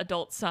her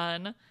adult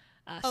son,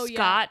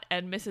 Scott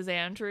and Mrs.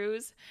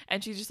 Andrews.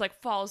 And she just like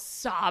falls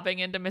sobbing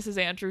into Mrs.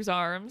 Andrews'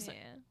 arms.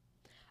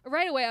 Yeah.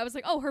 Right away, I was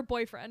like, oh, her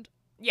boyfriend.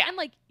 Yeah. And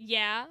like,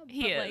 yeah.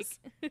 He is.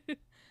 Like,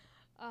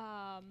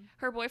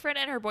 her boyfriend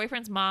and her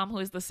boyfriend's mom, who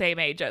is the same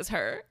age as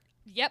her.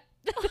 Yep.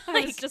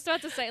 I was just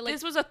about to say, like,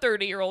 this was a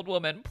 30-year-old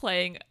woman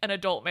playing an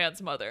adult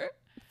man's mother.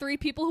 3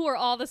 people who are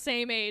all the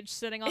same age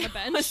sitting on a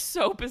bench. It was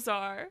so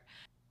bizarre.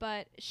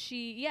 But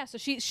so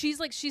she's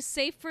like, she's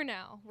safe for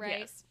now, right?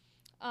 Yes.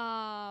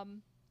 But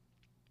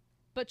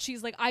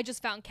she's like, I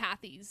just found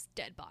Kathy's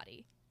dead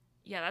body.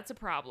 Yeah, that's a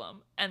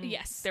problem. And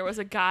there was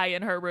a guy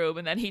in her room,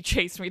 and then he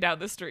chased me down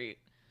the street.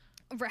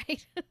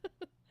 Right.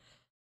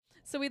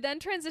 So we then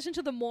transition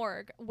to the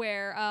morgue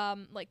where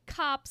like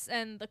cops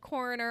and the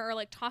coroner are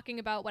like talking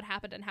about what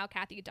happened and how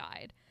Kathy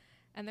died.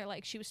 And they're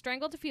like, she was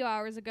strangled a few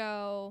hours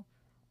ago.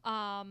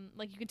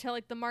 Like you can tell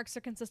like the marks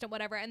are consistent,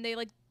 whatever. And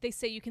they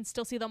say you can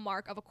still see the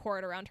mark of a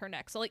cord around her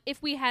neck. So like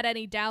if we had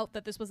any doubt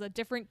that this was a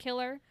different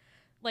killer,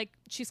 like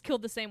she's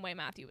killed the same way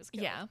Matthew was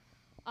killed. Yeah.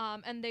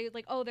 And they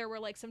like, oh, there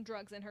were like some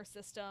drugs in her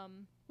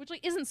system, which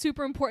like isn't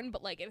super important,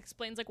 but like it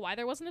explains like why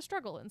there wasn't a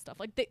struggle and stuff.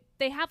 Like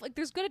they have like,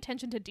 there's good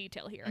attention to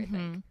detail here, I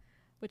think.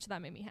 Which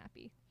that made me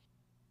happy.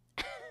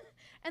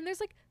 And there's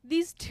like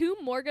these 2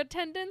 morgue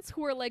attendants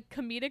who are like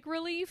comedic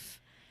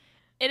relief.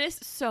 It is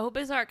so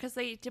bizarre because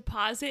they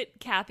deposit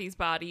Kathy's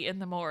body in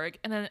the morgue,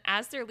 and then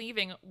as they're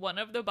leaving, one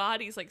of the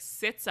bodies like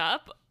sits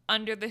up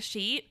under the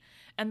sheet,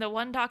 and the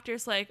one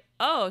doctor's like,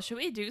 oh, should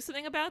we do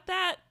something about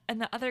that?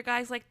 And the other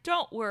guy's like,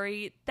 don't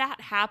worry,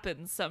 that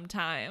happens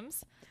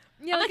sometimes.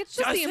 Yeah, like it's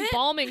just the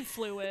embalming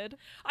fluid.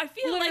 I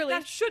feel like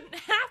that shouldn't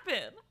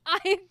happen. I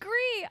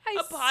agree.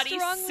 A body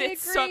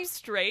sits up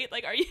straight.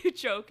 Like, are you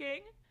joking?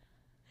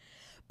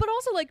 But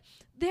also, like,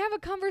 they have a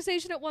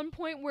conversation at one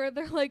point where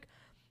they're like,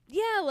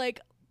 yeah, like,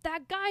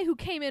 that guy who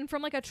came in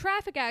from, like, a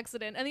traffic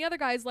accident. And the other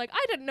guy's like,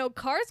 I didn't know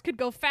cars could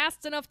go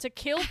fast enough to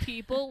kill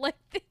people. Like,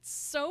 it's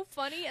so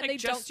funny. And like, they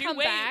don't come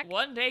back.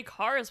 One day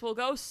cars will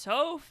go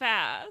so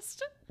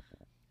fast.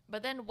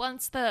 But then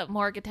once the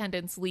morgue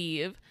attendants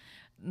leave,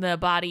 the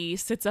body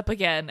sits up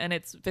again, and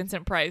it's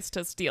Vincent Price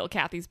to steal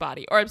Kathy's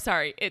body. Or I'm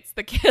sorry, it's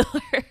the killer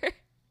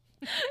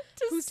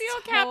to steal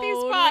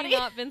Kathy's body.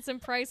 Not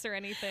Vincent Price or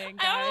anything,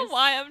 guys. I don't know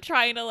why I'm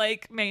trying to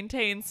like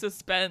maintain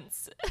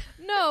suspense.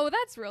 No,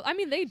 that's real. I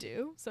mean, they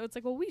do. So it's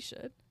like, well, we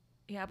should.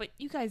 Yeah, but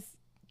you guys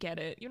get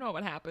it. You know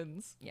what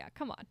happens. Yeah,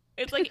 come on.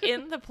 It's like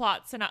in the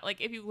plot, so not like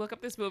if you look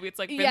up this movie, it's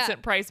like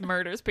Vincent Price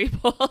murders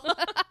people.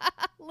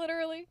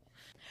 Literally.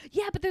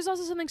 Yeah, but there's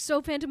also something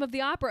so Phantom of the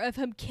Opera of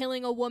him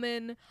killing a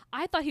woman.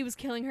 I thought he was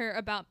killing her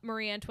about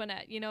Marie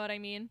Antoinette. You know what I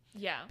mean?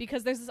 Yeah.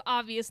 Because there's this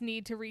obvious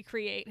need to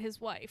recreate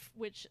his wife,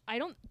 which I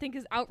don't think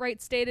is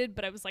outright stated,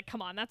 but I was like,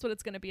 come on, that's what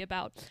it's going to be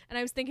about. And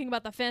I was thinking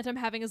about the Phantom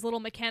having his little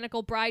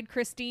mechanical bride,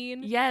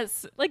 Christine.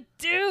 Yes. Like,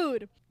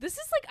 dude, this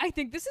is like, I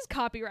think this is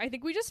copyright. I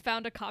think we just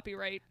found a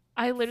copyright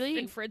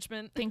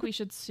infringement. Think we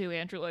should sue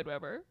Andrew Lloyd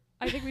Webber.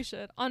 I think we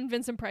should, on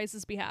Vincent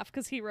Price's behalf,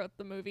 because he wrote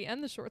the movie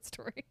and the short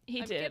story.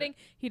 I'm kidding.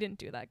 He didn't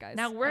do that, guys.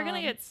 Now we're going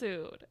to get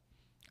sued.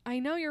 I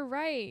know, you're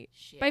right.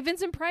 Shit. By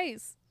Vincent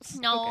Price.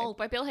 No,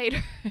 by Bill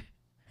Hader.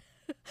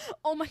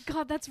 Oh my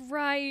god, that's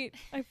right.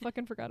 I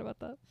fucking forgot about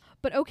that.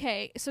 But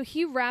okay, so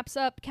he wraps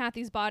up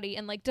Kathy's body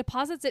and like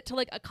deposits it to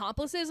like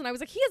accomplices, and I was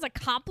like, he has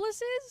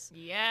accomplices?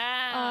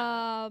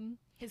 Yeah.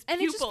 His and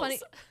pupils. It's just funny.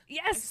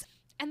 Yes.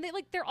 And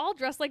they're all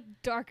dressed like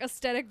dark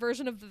aesthetic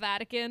version of the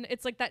Vatican.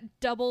 It's like that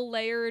double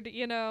layered,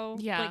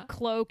 like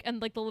cloak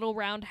and like the little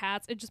round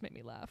hats. It just made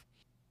me laugh.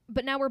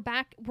 But now we're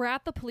back. We're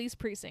at the police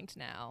precinct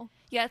now.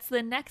 Yeah, it's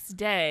the next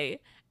day.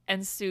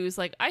 And Sue's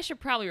like, I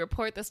should probably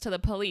report this to the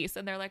police.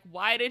 And they're like,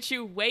 why did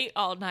you wait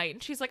all night?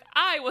 And she's like,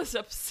 I was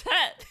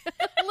upset.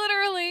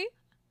 Literally.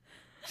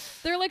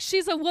 They're like,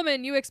 she's a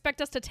woman. You expect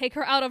us to take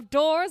her out of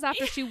doors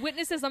after she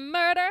witnesses a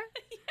murder?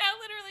 Yeah,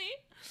 literally.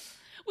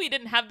 We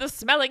didn't have the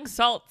smelling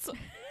salts.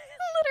 Literally.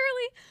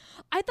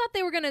 I thought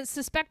they were going to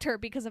suspect her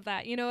because of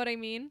that. You know what I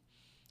mean?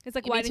 It's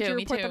like, why didn't you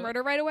report the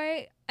murder right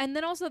away? And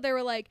then also they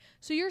were like,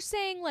 so you're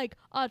saying like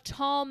a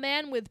tall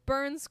man with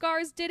burn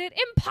scars did it?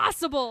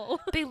 Impossible.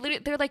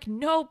 They're like,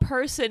 no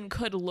person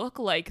could look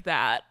like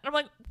that. And I'm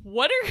like,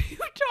 what are you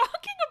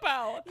talking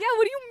about? Yeah,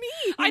 what do you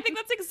mean? I think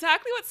that's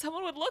exactly what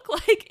someone would look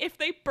like if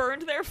they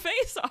burned their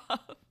face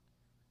off.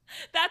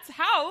 That's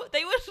how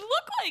they would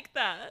look like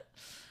that.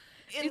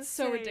 Insane. It's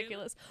so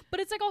ridiculous.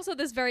 But it's like also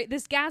this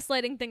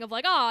gaslighting thing of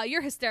like,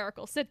 you're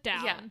hysterical, sit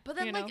down. Yeah. But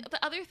then like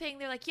the other thing,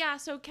 they're like, yeah,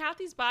 so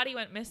Kathy's body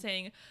went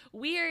missing.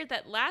 Weird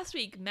that last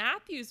week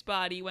Matthew's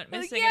body went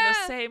missing in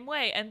the same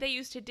way, and they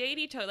used to date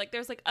each other. Like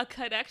there's like a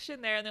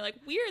connection there, and they're like,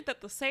 weird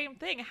that the same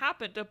thing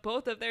happened to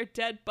both of their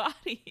dead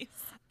bodies.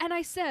 And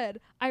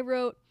I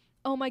wrote,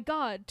 oh my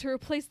god, to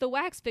replace the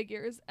wax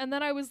figures. And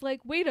then I was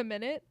like, wait a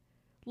minute.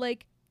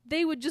 Like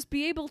they would just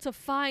be able to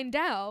find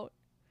out.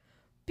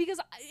 Because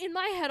in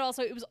my head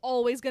also, it was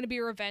always going to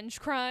be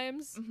revenge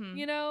crimes,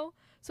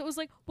 So it was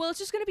like, well, it's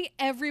just going to be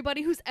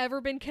everybody who's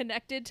ever been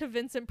connected to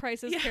Vincent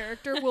Price's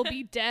character will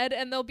be dead.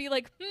 And they'll be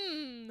like,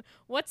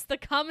 what's the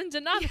common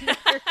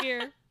denominator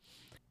here?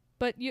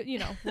 But,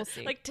 we'll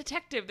see. Like,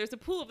 detective, there's a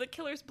pool of the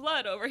killer's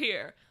blood over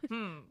here.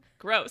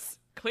 Gross.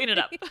 Clean it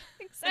up.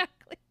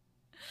 Exactly.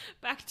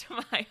 Back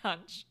to my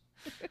hunch.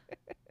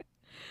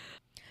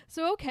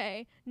 So,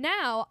 okay,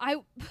 now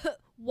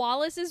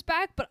Wallace is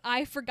back, but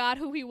I forgot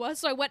who he was.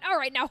 So I went, all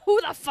right, now who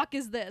the fuck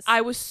is this?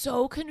 I was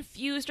so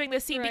confused during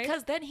this scene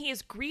because then he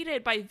is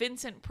greeted by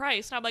Vincent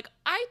Price. And I'm like,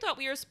 I thought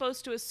we were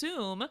supposed to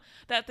assume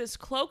that this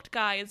cloaked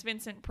guy is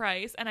Vincent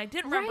Price. And I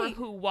didn't remember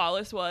who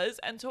Wallace was.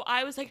 And so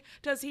I was like,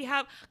 does he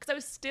have, because I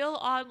was still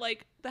on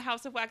like the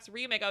House of Wax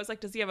remake. I was like,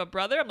 does he have a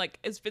brother? I'm like,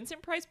 is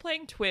Vincent Price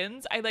playing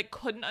twins? I like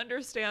couldn't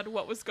understand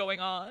what was going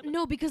on.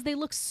 No, because they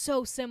look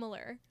so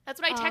similar.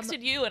 That's when I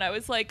texted you and I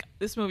was like,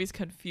 this movie's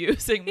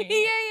confusing me. Yeah.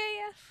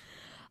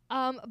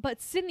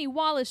 But Sidney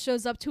Wallace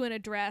shows up to an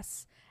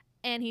address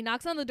and he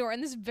knocks on the door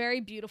and this very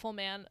beautiful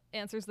man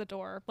answers the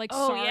door. Like,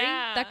 sorry,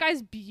 that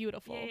guy's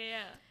beautiful.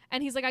 Yeah.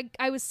 And he's like,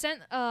 I was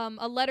sent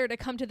a letter to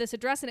come to this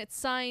address and it's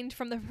signed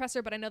from the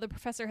professor, but I know the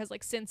professor has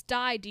like since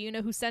died. Do you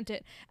know who sent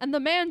it? And the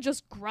man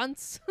just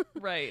grunts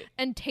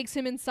and takes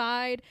him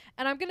inside.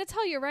 And I'm going to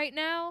tell you right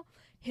now,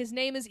 his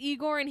name is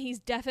Igor and he's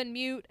deaf and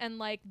mute and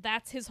like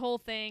that's his whole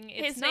thing.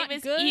 It's his not name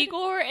is good.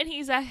 Igor and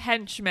he's a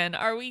henchman.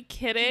 Are we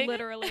kidding?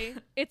 Literally.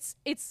 It's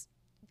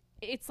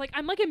like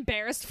I'm like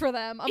embarrassed for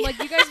them. I'm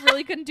like, you guys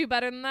really couldn't do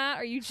better than that?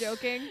 Are you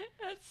joking?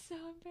 That's so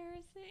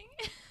embarrassing.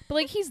 But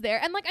like he's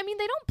there and like I mean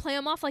they don't play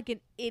him off like an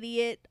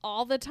idiot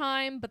all the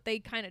time, but they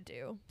kind of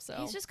do. So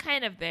he's just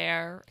kind of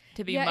there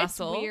to be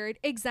muscle. It's weird.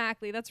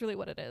 Exactly. That's really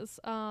what it is.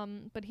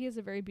 But he has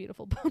a very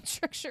beautiful bone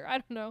structure. I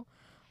don't know.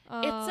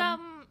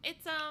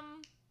 It's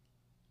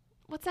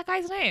what's that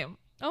guy's name?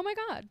 Oh my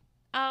god.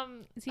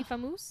 Is he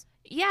famous?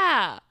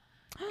 Yeah.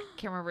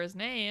 Can't remember his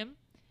name.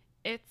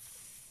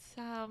 It's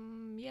where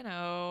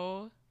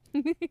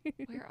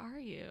are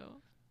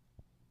you?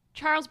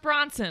 Charles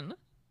Bronson.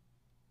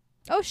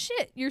 Oh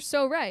shit, you're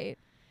so right.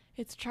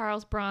 It's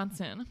Charles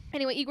Bronson.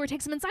 Anyway, Igor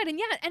takes him inside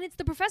and it's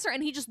the professor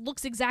and he just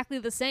looks exactly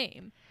the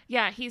same.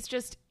 Yeah, he's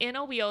just in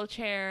a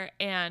wheelchair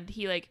and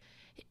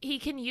he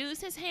can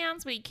use his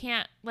hands, but he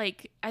can't,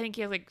 like, I think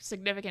he has, like,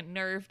 significant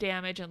nerve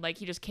damage, and, like,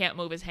 he just can't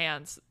move his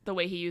hands the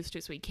way he used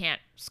to, so he can't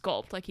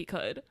sculpt like he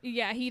could.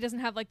 Yeah, he doesn't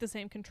have, like, the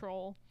same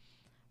control.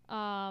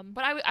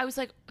 But I was,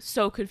 like,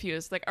 so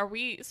confused. Like, are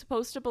we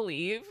supposed to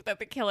believe that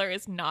the killer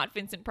is not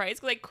Vincent Price?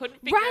 Because I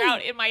couldn't figure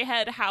out in my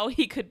head how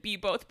he could be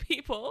both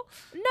people.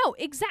 No,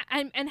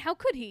 exactly. And how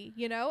could he,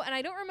 And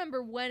I don't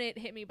remember when it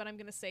hit me, but I'm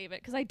going to save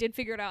it, because I did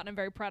figure it out, and I'm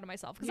very proud of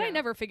myself, because I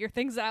never figure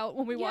things out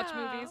when we watch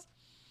movies.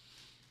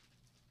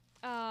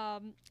 I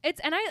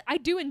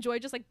do enjoy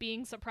just like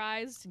being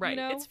surprised,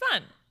 It's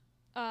fun.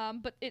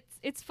 But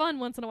it's fun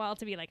once in a while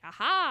to be like,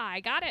 aha, I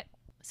got it.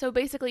 So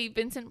basically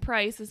Vincent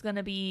Price is going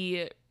to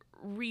be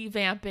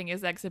revamping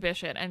his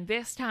exhibition, and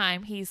this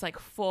time he's like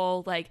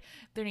full, like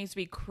there needs to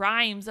be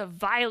crimes of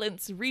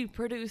violence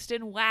reproduced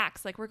in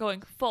wax, like we're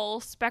going full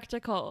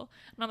spectacle.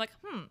 And I'm like,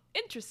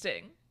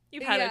 interesting,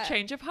 you've had a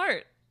change of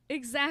heart.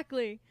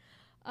 Exactly.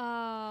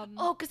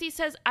 Because he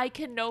says I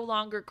can no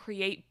longer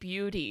create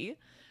beauty.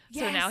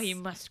 Yes. So now he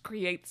must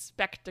create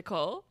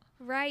spectacle.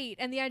 Right.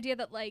 And the idea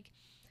that, like,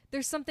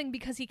 there's something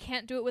because he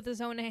can't do it with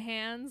his own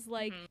hands.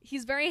 Like,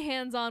 he's very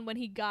hands-on when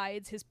he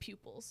guides his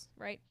pupils,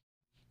 right?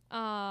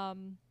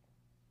 And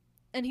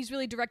he's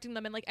really directing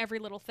them in, like, every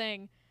little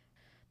thing.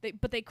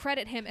 But they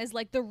credit him as,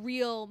 like, the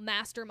real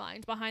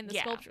mastermind behind the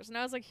sculptures. And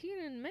I was like, he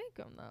didn't make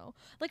them, though.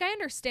 Like, I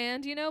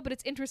understand, you know, but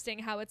it's interesting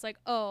how it's like,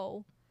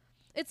 oh,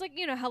 it's like,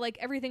 you know, how, like,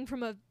 everything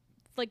from a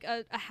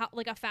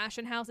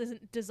fashion house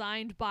isn't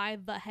designed by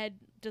the head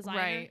designer,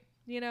 right?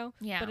 You know?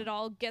 Yeah. But it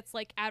all gets,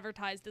 like,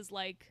 advertised as,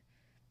 like,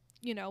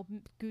 you know,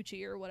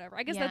 Gucci or whatever.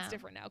 I guess that's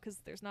different now because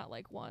there's not,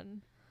 like,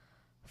 one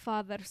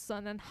father,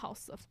 son, and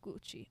house of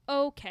Gucci.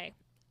 Okay.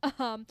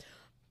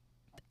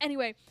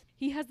 Anyway,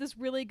 he has this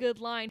really good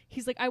line.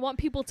 He's like, I want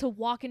people to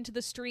walk into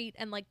the street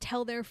and, like,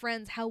 tell their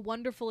friends how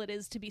wonderful it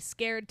is to be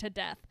scared to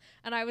death.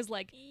 And I was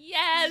like,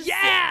 yes!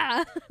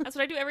 Yeah! That's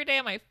what I do every day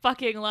of my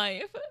fucking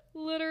life.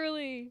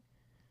 Literally.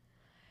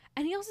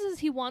 And he also says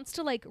he wants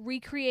to, like,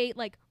 recreate,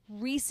 like,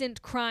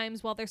 recent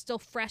crimes while they're still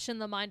fresh in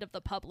the mind of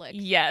the public.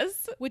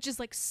 Yes. Which is,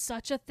 like,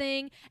 such a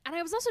thing. And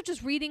I was also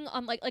just reading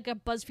on, like a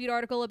BuzzFeed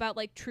article about,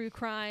 like, true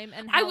crime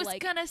and how, I was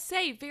gonna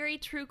say, very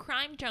true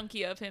crime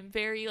junkie of him.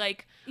 Very,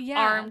 like, yeah,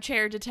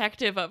 armchair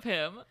detective of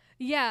him.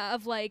 Yeah,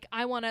 of, like,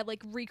 I want to,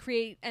 like,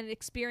 recreate and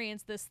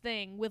experience this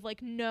thing with,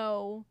 like,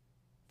 no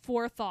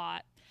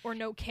forethought or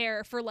no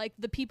care for, like,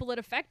 the people it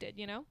affected,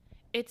 you know?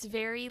 It's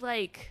very,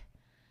 like,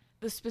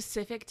 the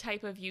specific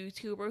type of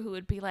YouTuber who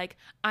would be like,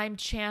 I'm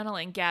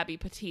channeling Gabby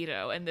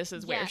Petito and this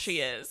is where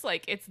she is.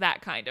 Like, it's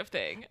that kind of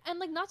thing. And,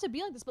 like, not to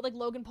be like this, but, like,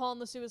 Logan Paul in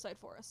the Suicide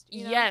Forest.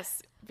 You know?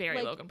 Yes, very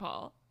like, Logan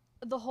Paul.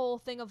 The whole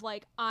thing of,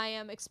 like,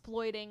 I'm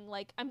exploiting,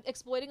 like,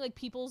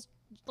 people's,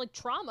 like,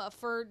 trauma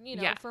for, you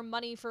know, for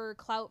money, for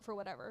clout, for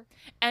whatever.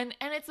 And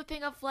it's the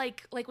thing of,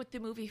 like with the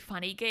movie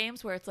Funny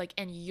Games, where it's like,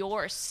 and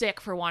you're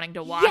sick for wanting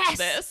to watch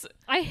this.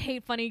 I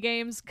hate Funny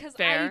Games because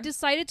I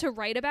decided to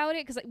write about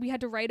it because we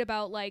had to write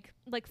about, like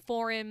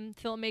foreign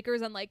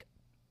filmmakers and, like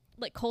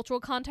cultural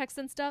context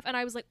and stuff. And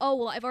I was like, oh,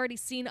 well, I've already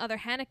seen other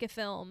Haneke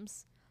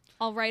films.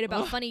 I'll write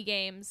about Funny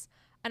Games.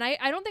 And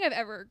I don't think I've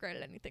ever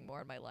regretted anything more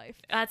in my life.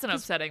 That's an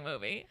upsetting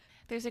movie.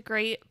 There's a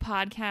great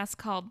podcast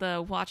called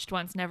the Watched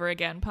Once Never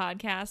Again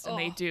podcast, and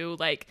they do,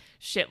 like,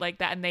 shit like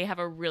that, and they have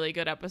a really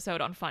good episode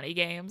on Funny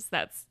Games.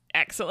 That's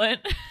excellent.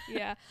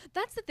 Yeah.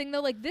 That's the thing,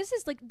 though. Like, this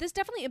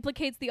definitely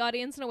implicates the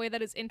audience in a way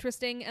that is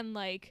interesting and,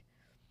 like,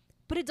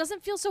 but it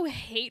doesn't feel so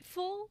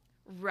hateful.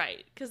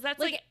 Right. Because that's,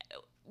 like,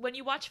 when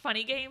you watch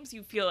Funny Games,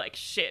 you feel like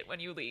shit when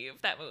you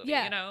leave that movie,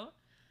 you know?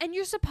 And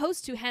you're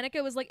supposed to.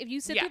 Haneke was like, if you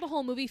sit through the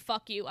whole movie,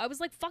 fuck you. I was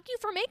like, fuck you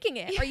for making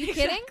it. Are you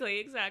kidding?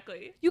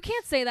 Exactly. You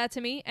can't say that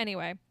to me.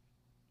 Anyway.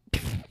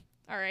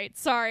 All right.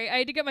 Sorry. I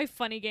had to get my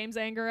Funny Games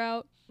anger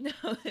out. No,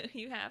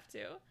 you have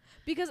to.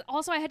 Because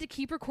also I had to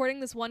keep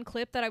recording this one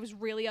clip that I was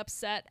really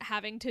upset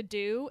having to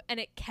do, and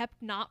it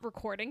kept not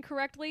recording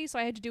correctly, so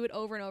I had to do it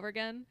over and over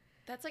again.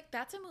 That's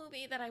a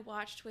movie that I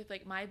watched with,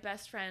 like, my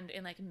best friend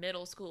in, like,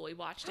 middle school. We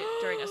watched it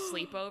during a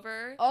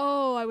sleepover.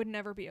 Oh, I would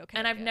never be okay.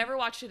 And I've never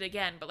watched it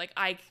again, but, like,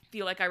 I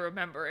feel like I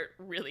remember it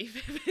really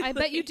vividly. I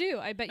bet you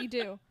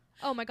do.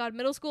 Oh my god,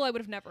 middle school I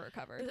would have never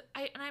recovered.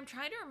 I'm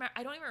trying to remember.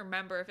 I don't even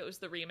remember if it was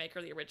the remake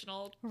or the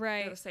original.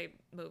 Right. The same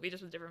movie,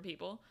 just with different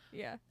people.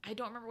 Yeah. I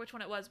don't remember which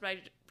one it was, but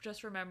I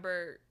just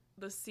remember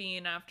the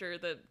scene after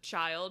the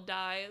child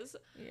dies.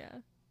 Yeah.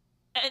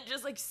 And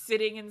just, like,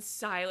 sitting in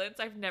silence.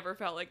 I've never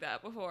felt like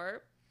that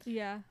before.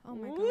 Yeah. Oh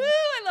my god. Woo!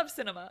 I love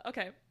cinema.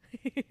 Okay.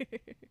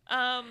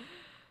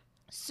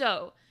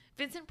 So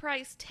Vincent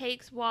Price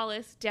takes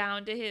Wallace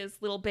down to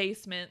his little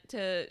basement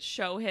to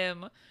show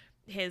him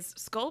his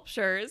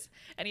sculptures,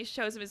 and he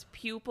shows him his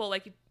pupil,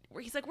 like,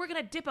 where he's like, we're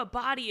gonna dip a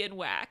body in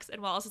wax,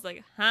 and Wallace is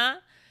like, huh?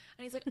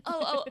 And he's like,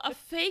 oh, a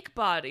fake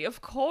body,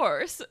 of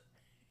course.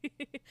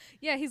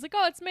 Yeah, he's like,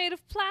 oh, it's made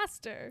of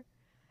plaster.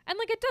 And,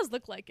 like, it does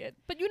look like it,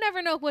 but you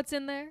never know what's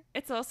in there.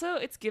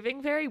 It's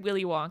giving very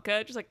Willy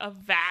Wonka, just, like, a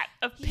vat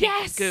of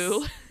pink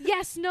goo.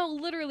 Yes, no,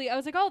 literally. I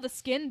was like, oh, the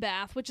skin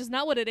bath, which is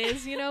not what it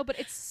is, you know, but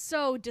it's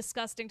so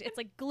disgusting. It's,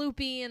 like,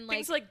 gloopy and, like...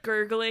 Things like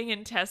gurgling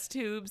in test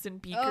tubes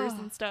and beakers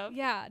and stuff.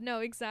 Yeah,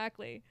 no,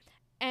 exactly.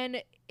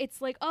 And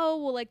it's like,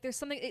 oh, well, like, there's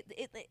something...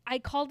 I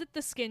called it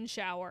the skin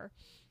shower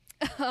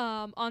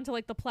onto,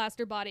 like, the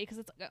plaster body, because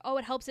it's like, oh,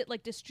 it helps it,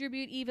 like,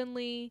 distribute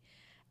evenly.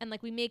 And,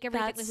 like, we make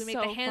everything, like, we make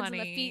the hands and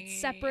the feet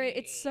separate.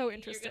 It's so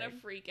interesting. You're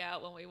gonna freak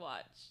out when we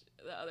watch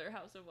the other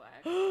House of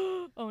Wax.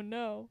 Oh,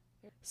 no.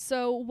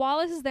 So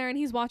Wallace is there, and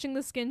he's watching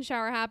the skin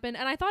shower happen,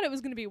 and I thought it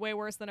was gonna be way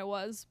worse than it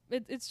was.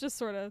 It's just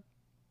sort of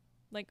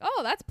like,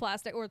 oh, that's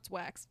plastic, or it's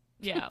wax.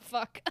 Yeah.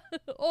 Fuck.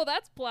 Oh,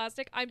 that's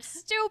plastic. I'm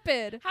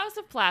stupid. House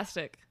of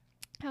Plastic.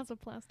 House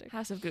of Plastic.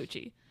 House of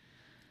Gucci.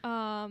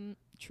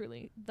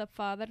 Truly, the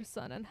father,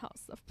 son, and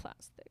House of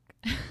Plastic.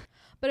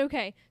 But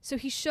okay, so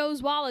he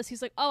shows Wallace,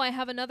 he's like, oh, I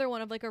have another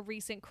one of, like, a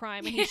recent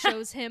crime, and he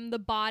shows him the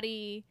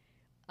body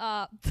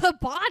the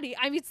body.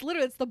 I mean,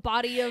 it's the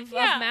body of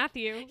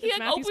Matthew. He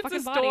like opens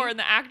his door and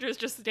the actor is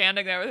just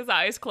standing there with his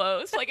eyes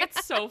closed. Like,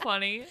 it's so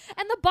funny.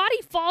 And the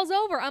body falls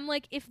over. I'm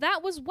like, if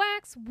that was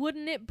wax,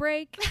 wouldn't it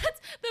break?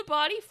 The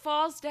body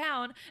falls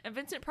down and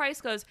Vincent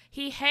Price goes,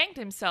 he hanged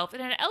himself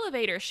in an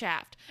elevator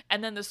shaft.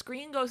 And then the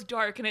screen goes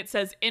dark and it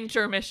says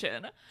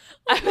intermission.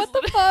 What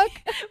the fuck?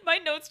 My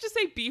notes just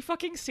say, be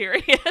fucking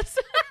serious.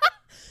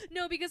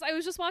 No, because I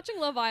was just watching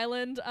Love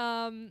Island.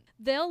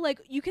 They'll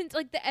like, you can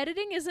like, the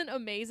editing isn't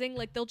amazing.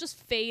 Like, they'll just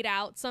fade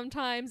out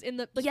sometimes in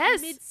the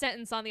mid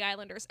sentence on the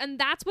Islanders, and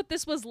that's what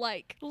this was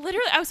like.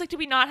 Literally, I was like, did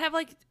we not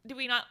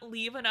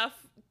leave enough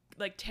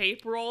like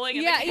tape rolling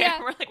in the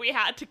camera? Like, we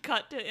had to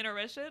cut to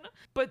intermission.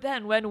 But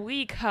then when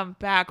we come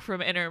back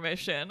from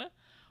intermission,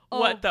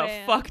 what the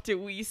fuck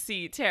do we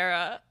see,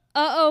 Tara?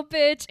 Uh-oh,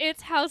 bitch,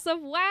 it's House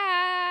of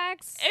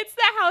Wax. It's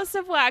the House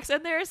of Wax,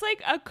 and there's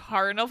like a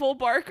carnival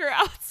barker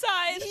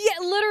outside.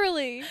 Yeah,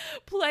 literally.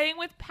 Playing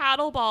with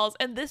paddle balls.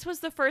 And this was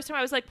the first time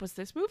I was like, was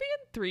this movie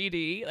in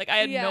 3D? Like, I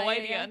had no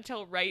idea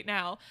until right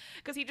now.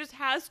 Because he just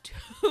has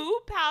 2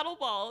 paddle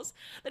balls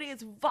that he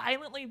is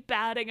violently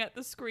batting at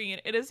the screen.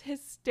 It is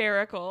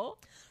hysterical.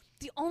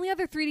 The only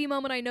other 3D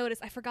moment I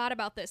noticed, I forgot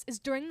about this, is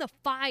during the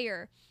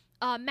fire.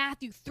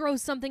 Matthew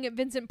throws something at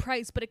Vincent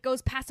Price, but it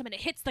goes past him and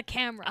it hits the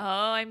camera. Oh,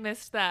 I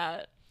missed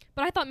that.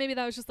 But I thought maybe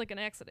that was just like an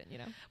accident, you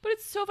know? But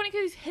it's so funny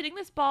because he's hitting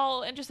this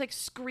ball and just like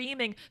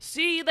screaming,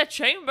 see the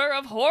Chamber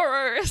of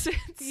Horrors.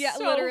 It's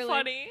so literally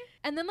funny.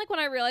 And then like when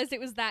I realized it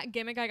was that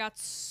gimmick, I got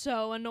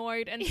so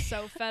annoyed and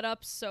so fed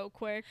up so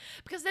quick.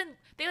 Because then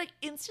they like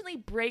instantly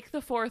break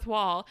the fourth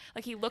wall.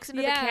 Like he looks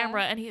into the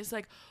camera and he's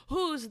like,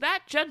 who's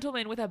that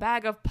gentleman with a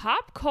bag of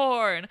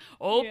popcorn?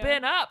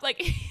 Open up. Like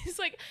he's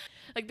like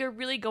they're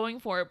really going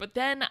for it. But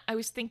then I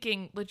was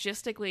thinking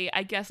logistically,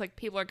 I guess like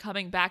people are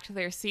coming back to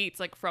their seats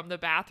like from the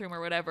bathroom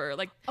or whatever.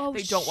 Like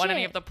they don't want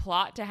any of the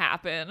plot to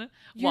happen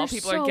while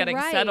people are getting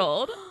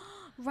settled.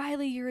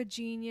 Riley, you're a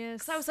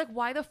genius. So I was like,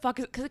 why the fuck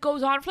is it? Because it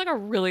goes on for like a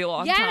really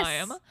long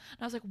time. And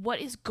I was like, what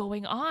is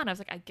going on? I was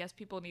like, I guess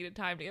people needed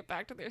time to get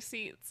back to their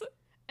seats.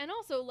 And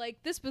also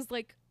like this was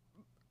like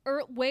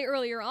way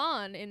earlier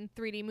on in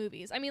 3D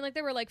movies. I mean, like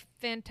there were like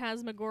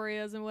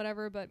Phantasmagorias and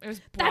whatever, but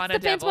that's the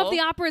Phantom of the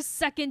Opera's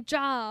second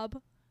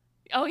job.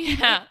 Oh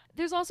yeah.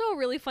 There's also a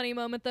really funny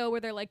moment though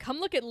where they're like, come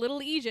look at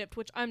Little Egypt,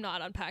 which I'm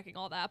not unpacking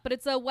all that, but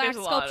it's a wax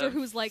sculpture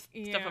who's like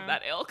stuff of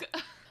that ilk.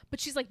 But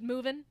she's like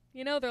moving,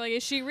 you know? They're like,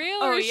 is she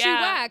real or is she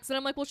wax? And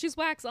I'm like, well, she's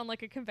wax on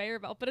like a conveyor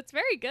belt, but it's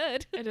very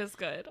good. It is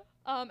good.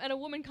 And a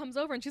woman comes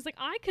over and she's like,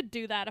 I could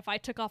do that if I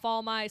took off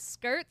all my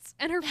skirts.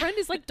 And her friend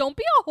is like, don't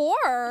be a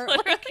whore.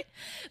 Like,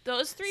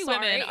 those 3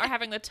 women are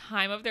having the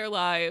time of their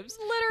lives.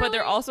 Literally. But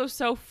they're also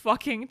so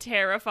fucking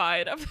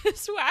terrified of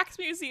this wax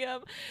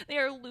museum. They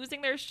are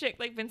losing their shit.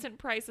 Like Vincent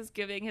Price is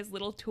giving his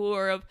little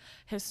tour of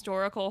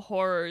historical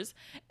horrors.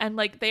 And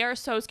like they are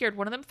so scared.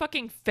 One of them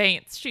fucking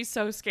faints. She's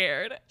so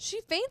scared. She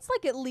faints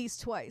like at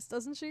least twice,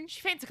 doesn't she? She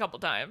faints a couple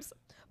times.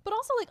 But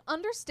also, like,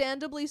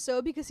 understandably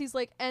so, because he's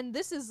like, and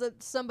this is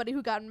somebody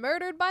who got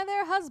murdered by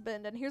their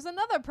husband, and here's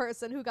another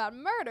person who got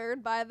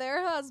murdered by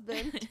their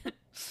husband.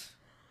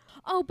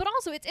 Oh, but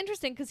also, it's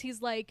interesting, because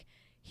he's like,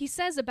 he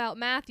says about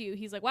Matthew,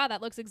 he's like, wow,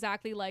 that looks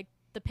exactly like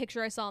the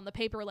picture I saw in the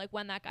paper, like,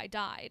 when that guy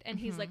died. And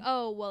he's like,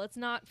 oh, well, it's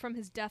not from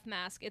his death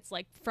mask, it's,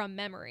 like, from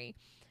memory.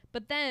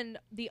 But then,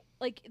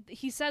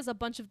 he says a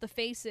bunch of the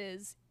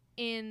faces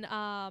in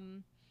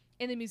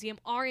the museum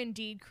are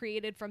indeed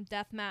created from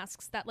death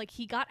masks that like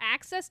he got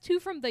access to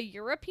from the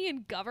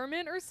European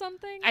government or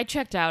something. I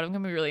checked out, I'm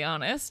gonna be really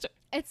honest.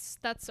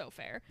 That's so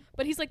fair.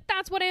 But he's like,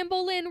 that's what Anne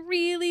Boleyn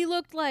really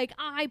looked like.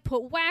 I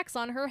put wax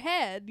on her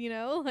head, you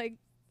know? Like,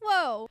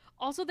 whoa.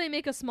 Also, they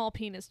make a small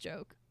penis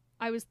joke.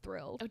 I was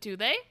thrilled. Oh, do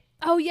they?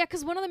 Oh, yeah,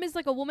 because one of them is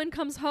like a woman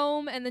comes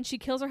home and then she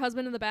kills her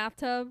husband in the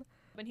bathtub.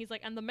 And he's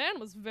like, and the man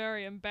was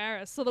very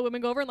embarrassed. So the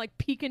women go over and like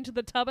peek into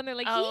the tub and they're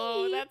like,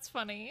 oh, that's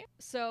funny.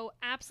 So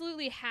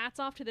absolutely hats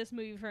off to this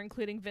movie for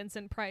including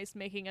Vincent Price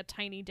making a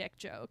tiny dick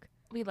joke.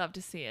 We love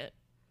to see it.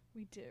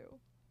 We do.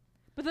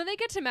 But then they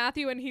get to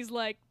Matthew and he's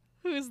like,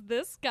 who's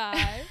this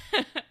guy?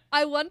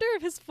 I wonder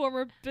if his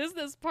former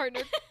business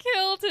partner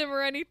killed him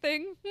or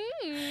anything.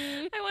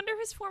 I wonder if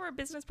his former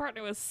business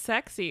partner was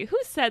sexy. Who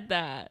said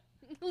that?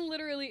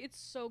 Literally, it's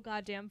so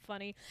goddamn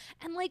funny.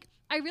 And like,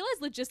 I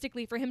realized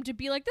logistically for him to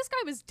be like, this guy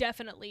was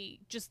definitely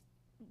just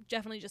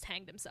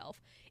hanged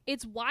himself.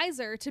 It's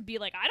wiser to be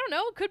like, I don't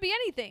know, could be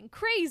anything.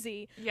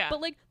 Crazy. Yeah.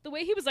 But like the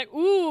way he was like,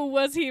 ooh,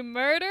 was he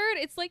murdered?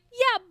 It's like,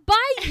 yeah,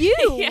 by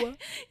you. Yeah.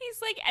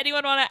 He's like,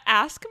 anyone want to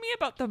ask me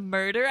about the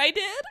murder I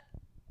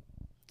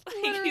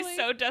did? Like, he's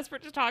so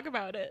desperate to talk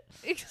about it.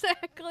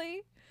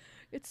 Exactly.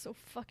 It's so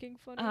fucking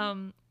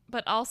funny.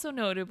 But also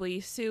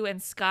notably, Sue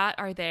and Scott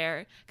are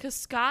there because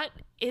Scott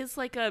is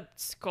like a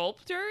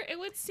sculptor, it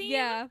would seem.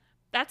 Yeah.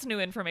 That's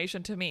new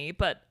information to me,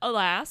 but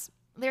alas,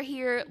 they're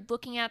here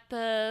looking at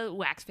the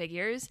wax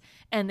figures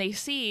and they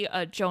see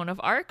a Joan of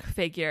Arc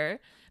figure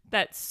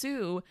that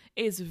Sue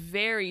is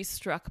very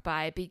struck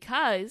by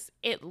because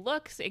it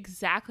looks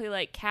exactly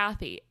like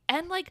Kathy.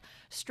 And like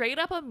straight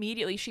up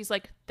immediately, she's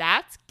like,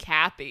 that's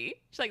Kathy.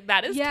 She's like,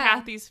 that is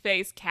Kathy's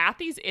face.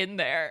 Kathy's in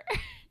there.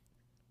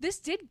 This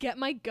did get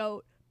my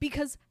goat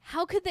because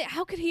how could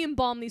he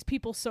embalm these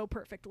people so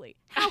perfectly?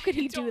 How could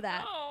he do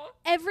that? Know.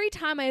 Every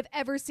time I have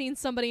ever seen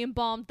somebody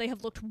embalmed, they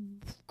have looked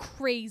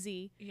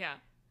crazy. Yeah.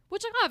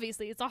 Which like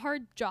obviously it's a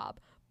hard job,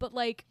 but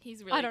like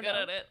he's really good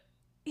at it.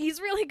 He's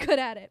really good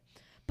at it.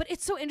 But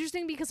it's so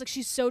interesting because like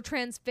she's so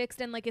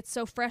transfixed and like it's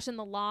so fresh in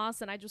the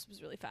loss, and I just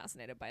was really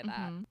fascinated by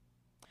that. Mm-hmm.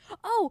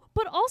 Oh,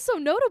 but also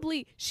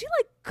notably, she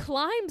like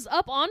climbs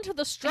up onto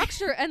the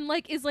structure and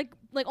like is like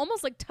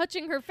almost like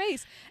touching her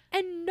face,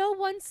 and no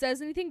one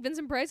says anything.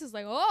 Vincent Price is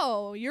like,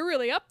 "Oh, you're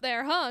really up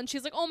there, huh?" And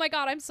she's like, "Oh my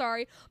God, I'm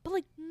sorry," but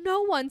like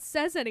no one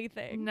says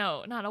anything.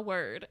 No, not a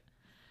word.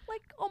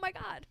 Like, oh my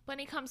God. When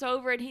he comes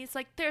over and he's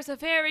like, there's a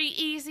very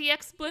easy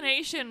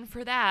explanation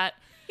for that.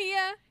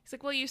 Yeah. He's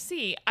like, well, you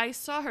see, I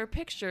saw her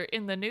picture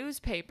in the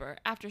newspaper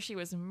after she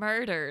was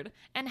murdered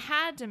and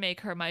had to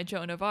make her my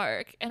Joan of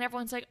Arc. And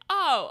everyone's like,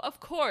 oh, of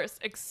course,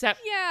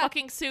 except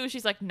fucking Sue.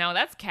 She's like, no,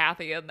 that's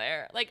Kathy in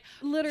there. Like,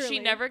 literally. She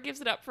never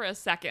gives it up for a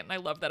second. I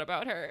love that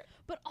about her.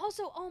 But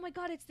also, oh my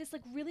God, it's this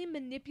like really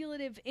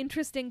manipulative,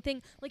 interesting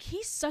thing. Like,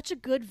 he's such a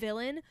good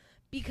villain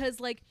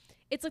because like,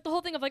 it's like the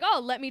whole thing of like, oh,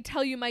 let me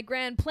tell you my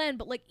grand plan.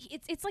 But like,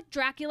 it's like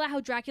Dracula,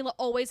 how Dracula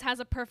always has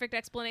a perfect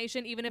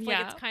explanation, even if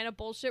like it's kind of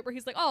bullshit, where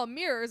he's like, oh,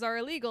 mirrors are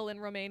illegal in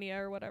Romania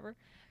or whatever.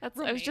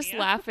 I was just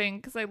laughing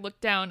because I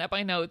looked down at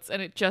my notes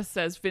and it just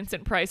says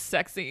Vincent Price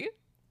sexy.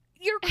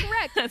 You're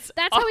correct. That's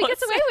how he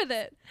gets away with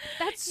it.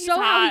 That's so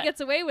how he gets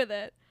away with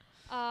it.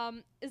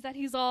 Is that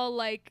he's all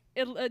like,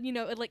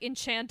 like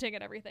enchanting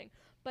and everything.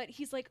 But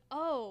he's like,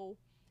 oh,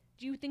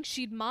 do you think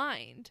she'd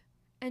mind?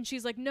 And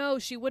she's like, no,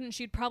 she wouldn't.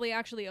 She'd probably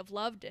actually have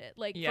loved it.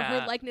 Like, for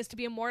her likeness to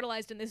be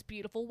immortalized in this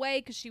beautiful way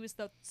because she was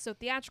so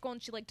theatrical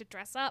and she liked to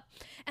dress up.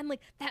 And,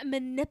 like, that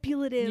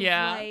manipulative,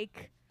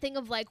 like, thing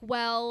of, like,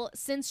 well,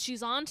 since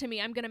she's on to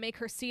me, I'm going to make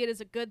her see it as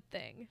a good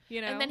thing,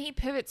 you know? And then he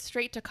pivots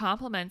straight to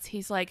compliments.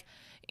 He's like,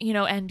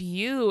 and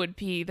you would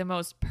be the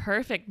most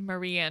perfect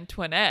Marie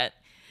Antoinette.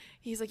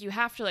 He's like, you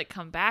have to like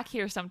come back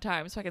here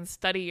sometime so I can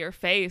study your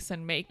face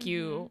and make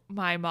you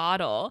my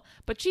model.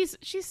 But she's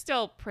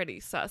still pretty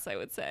sus, I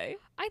would say.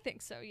 I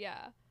think so,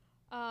 yeah.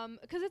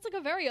 Because it's like a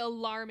very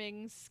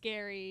alarming,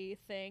 scary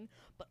thing.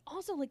 But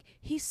also like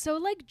he's so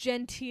like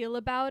genteel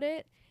about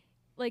it.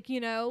 Like,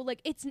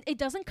 like it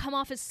doesn't come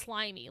off as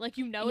slimy. Like,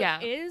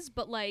 it is,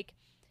 but like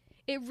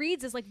it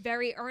reads as like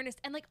very earnest.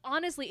 And like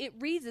honestly, it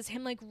reads as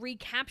him like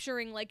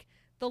recapturing like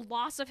the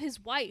loss of his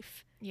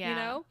wife.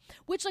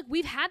 Which like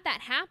we've had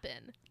that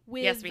happen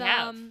with yes, we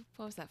have.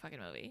 What was that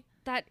fucking movie?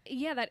 That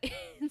incest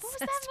what was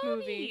that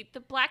movie? The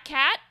Black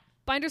Cat?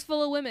 Binders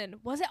Full of Women.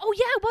 Was it? Oh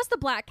yeah, it was The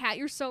Black Cat.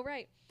 You're so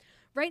right.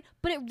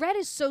 But it read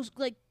as so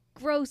like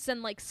gross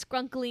and like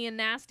skrunkly and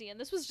nasty, and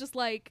this was just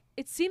like,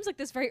 it seems like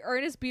this very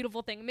earnest,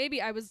 beautiful thing.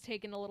 Maybe I was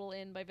taken a little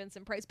in by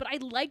Vincent Price, but I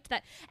liked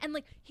that. And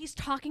like he's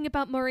talking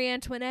about Marie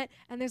Antoinette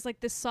and there's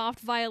like this soft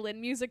violin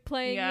music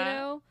playing,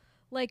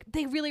 Like,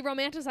 they really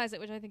romanticize it,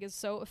 which I think is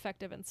so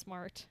effective and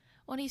smart.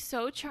 Well, and he's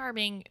so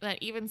charming that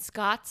even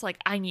Scott's like,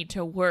 I need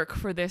to work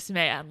for this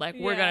man. Like,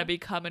 we're going to be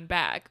coming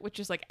back, which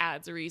just, like,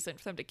 adds a reason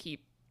for them to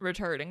keep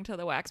returning to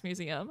the wax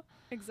museum.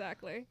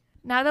 Exactly.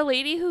 Now, the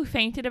lady who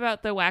fainted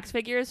about the wax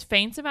figures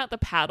faints about the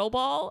paddle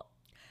ball.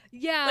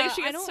 Yeah, like,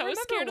 she gets so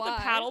scared of the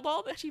paddle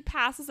ball that she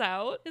passes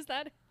out. Is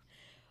that...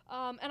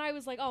 and I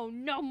was like, oh,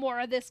 no more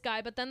of this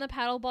guy. But then the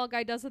paddleball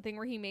guy does the thing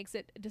where he makes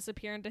it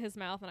disappear into his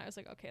mouth. And I was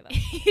like, okay, that's...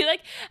 He,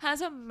 like,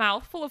 has a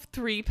mouthful of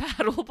 3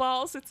 paddle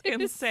balls. It's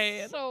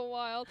insane. It's so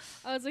wild.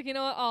 I was like, you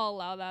know what? I'll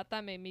allow that.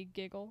 That made me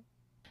giggle.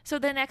 So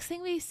the next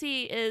thing we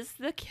see is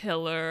the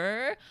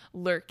killer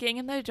lurking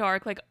in the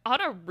dark, like on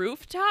a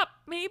rooftop,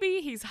 maybe?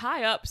 He's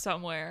high up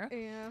somewhere.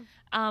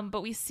 Yeah.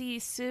 But we see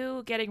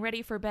Sue getting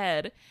ready for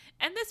bed.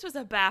 And this was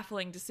a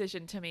baffling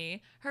decision to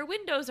me. Her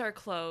windows are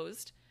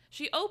closed.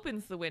 She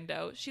opens the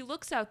window, she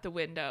looks out the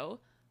window,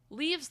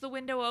 leaves the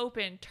window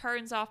open,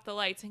 turns off the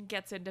lights, and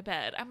gets into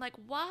bed. I'm like,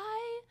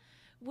 why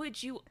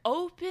would you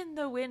open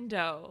the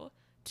window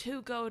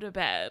to go to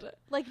bed?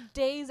 Like,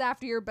 days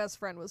after your best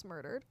friend was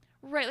murdered.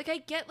 Right, like, I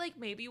get, like,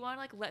 maybe you want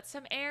to, like, let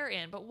some air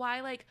in, but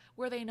why, like,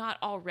 were they not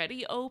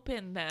already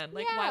open then?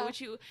 Like, why would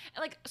you,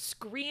 like,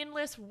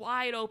 screenless,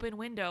 wide open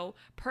window,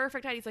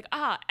 perfect idea. He's like,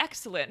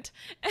 excellent.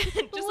 And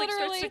just, like,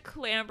 starts to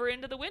clamber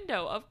into the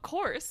window, of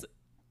course.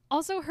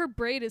 Also, her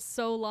braid is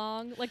so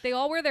long. Like, they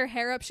all wear their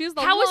hair up. She's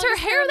the How is her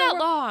hair that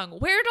long?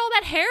 Where did all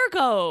that hair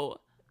go?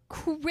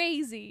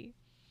 Crazy.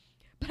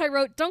 But I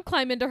wrote, don't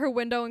climb into her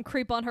window and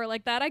creep on her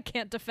like that. I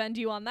can't defend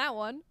you on that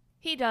one.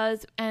 He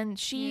does, and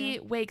she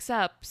wakes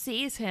up,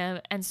 sees him,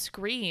 and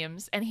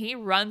screams, and he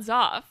runs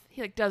off.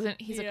 He, like, doesn't...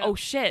 He's like, oh,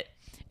 shit,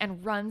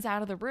 and runs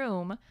out of the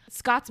room.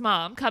 Scott's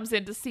mom comes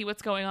in to see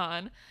what's going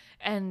on,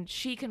 and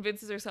she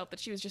convinces herself that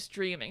she was just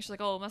dreaming. She's like,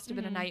 oh, it must have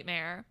been a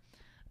nightmare.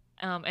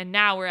 And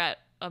now we're at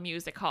a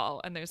music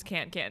hall and there's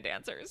can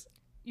dancers.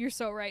 You're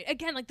so right.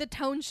 Again, like the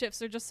tone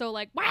shifts are just so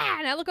like, wow,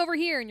 now look over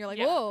here, and you're like,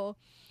 Yeah. whoa.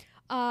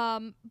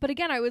 But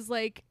again, I was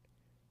like,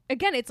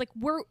 again, it's like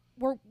we're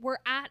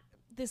at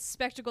this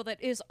spectacle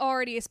that is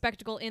already a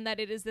spectacle in that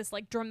it is this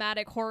like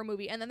dramatic horror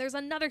movie, and then there's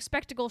another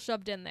spectacle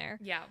shoved in there.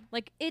 Yeah.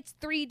 Like it's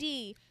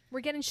 3D.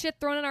 We're getting shit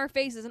thrown in our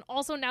faces, and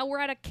also now we're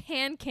at a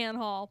can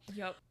hall.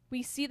 Yep.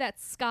 We see that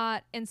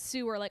Scott and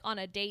Sue are like on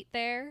a date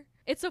there.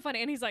 It's so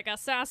funny, and he's like, a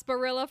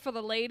sarsaparilla for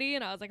the lady,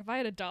 and I was like, if I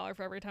had $1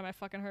 for every time I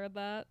fucking heard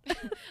that.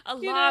 A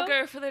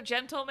lager for the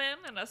gentleman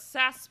and a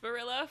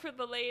sarsaparilla for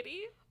the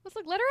lady. I was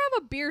like, let her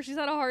have a beer. She's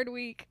had a hard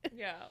week.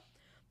 Yeah.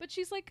 But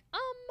she's like,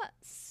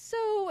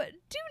 so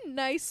do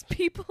nice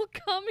people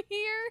come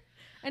here?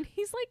 And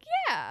he's like,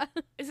 yeah.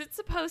 Is it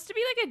supposed to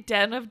be like a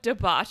den of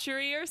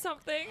debauchery or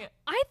something?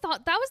 I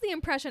thought that was the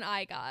impression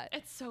I got.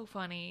 It's so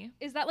funny.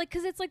 Is that like,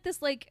 because it's like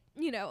this, like,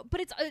 but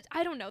it's,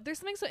 I don't know. There's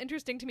something so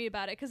interesting to me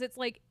about it, because it's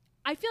like,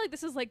 I feel like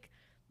this is like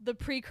the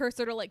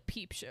precursor to like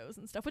peep shows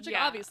and stuff, which like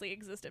obviously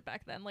existed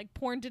back then. Like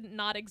porn didn't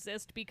not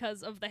exist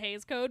because of the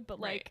Hays Code,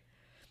 but like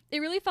it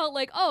really felt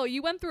like, oh,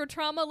 you went through a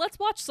trauma, let's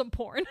watch some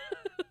porn.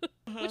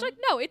 Which like,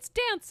 no, it's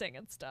dancing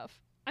and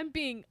stuff. I'm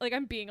being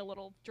a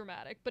little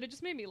dramatic, but it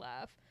just made me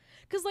laugh.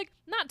 Cause like,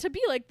 not to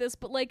be like this,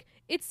 but like,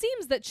 it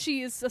seems that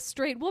she is a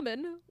straight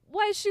woman.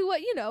 Why is she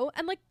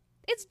and like,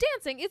 it's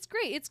dancing, it's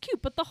great, it's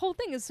cute, but the whole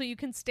thing is so you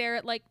can stare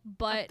at like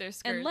butt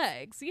and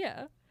legs.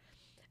 Yeah.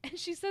 And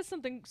she says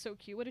something so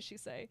cute. What does she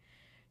say?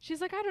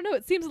 She's like, I don't know,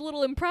 it seems a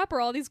little improper,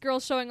 all these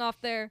girls showing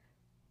off their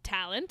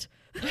talent.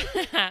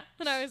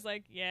 And I was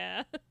like,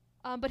 yeah.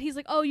 But he's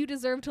like, oh, you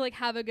deserve to like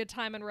have a good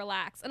time and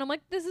relax. And I'm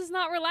like, this is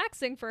not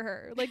relaxing for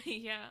her. Like,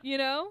 yeah.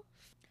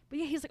 But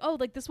yeah, he's like, oh,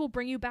 like this will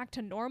bring you back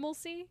to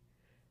normalcy.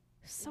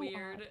 So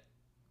weird. Odd.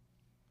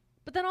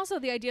 But then also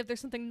the idea of there's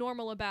something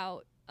normal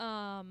about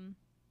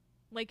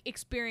like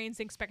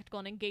experiencing spectacle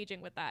and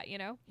engaging with that,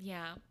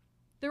 Yeah.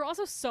 There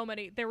were so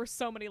many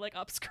like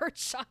upskirt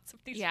shots of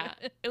these women.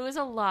 It was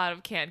a lot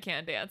of can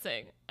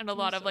dancing and a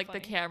lot of like funny.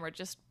 the camera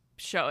just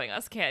showing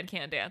us can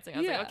dancing. I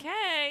was like,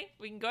 okay,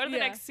 we can go to the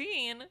next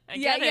scene. I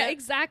get it.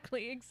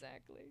 Exactly.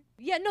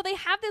 Yeah, no, they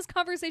have this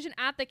conversation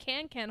at the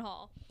can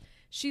hall.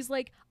 She's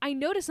like, I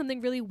noticed something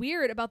really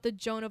weird about the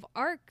Joan of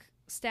Arc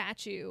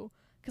statue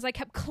because I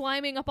kept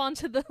climbing up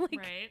onto the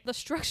the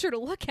structure to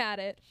look at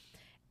it,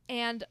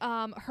 and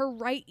her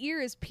right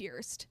ear is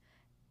pierced,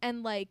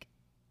 and like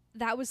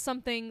that was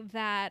something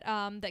that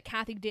that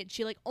Kathy did.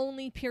 She like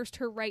only pierced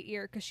her right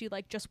ear because she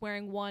like just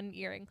wearing one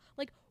earring.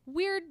 Like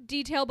weird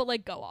detail, but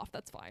like go off.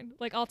 That's fine.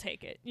 Like I'll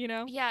take it.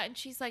 Yeah, and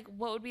she's like,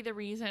 what would be the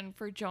reason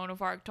for Joan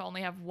of Arc to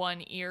only have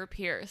one ear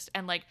pierced?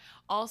 And like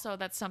also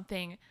that's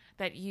something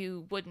that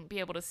you wouldn't be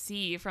able to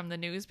see from the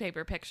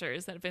newspaper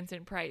pictures that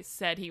Vincent Price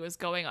said he was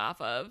going off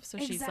of. So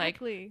she's like,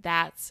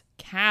 that's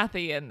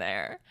Kathy in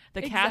there.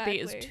 The Kathy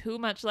is too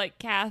much like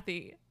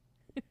Kathy.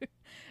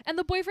 And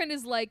the boyfriend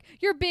is like,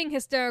 you're being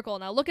hysterical.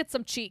 Now look at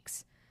some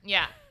cheeks.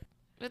 Yeah.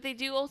 But they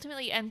do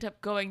ultimately end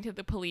up going to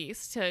the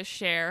police to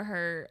share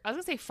her, I was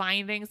going to say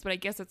findings, but I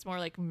guess it's more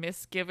like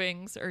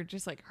misgivings or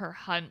just like her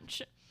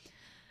hunch.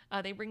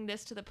 They bring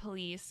this to the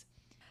police.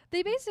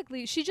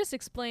 She just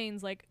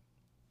explains like,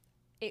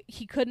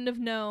 he couldn't have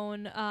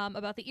known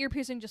about the ear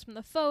piercing just from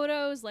the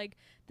photos. Like,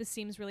 this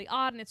seems really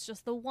odd, and it's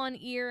just the one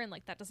ear, and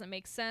like that doesn't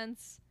make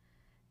sense.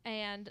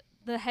 And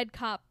the head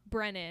cop,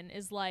 Brennan,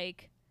 is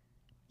like,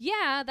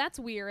 yeah, that's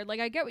weird. Like,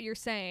 I get what you're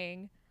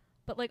saying.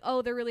 But like,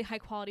 oh, they're really high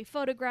quality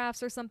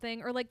photographs or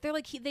something. Or like, they're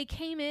like, they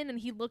came in and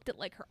he looked at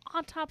like her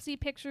autopsy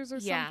pictures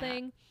or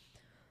something.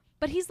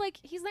 But he's like,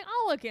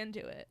 I'll look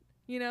into it.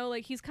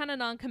 Like he's kind of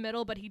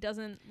non-committal, but he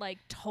doesn't like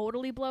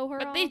totally blow her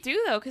off. But they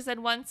do though, because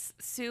then once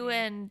Sue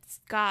and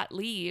Scott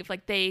leave,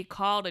 like they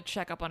call to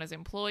check up on his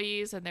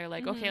employees, and they're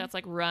like, okay, let's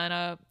like run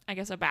a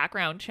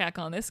background check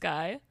on this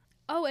guy.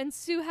 Oh, and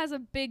Sue has a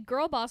big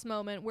girl boss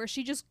moment where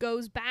she just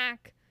goes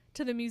back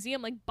to the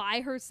museum like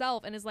by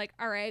herself and is like,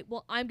 all right,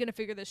 well, I'm gonna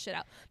figure this shit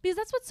out. Because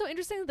that's what's so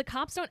interesting, that the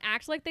cops don't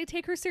act like they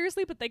take her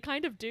seriously, but they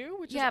kind of do,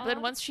 which is odd. But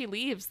then once she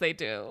leaves, they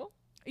do.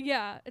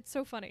 Yeah, it's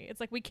so funny. It's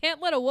like, we can't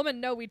let a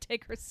woman know we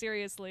take her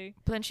seriously.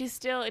 But then she's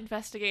still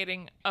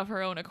investigating of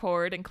her own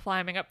accord and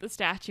climbing up the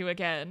statue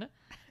again.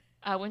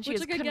 When she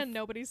again,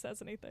 nobody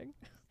says anything.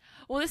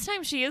 Well, this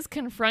time she is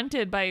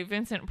confronted by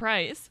Vincent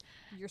Price.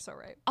 You're so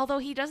right. Although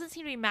he doesn't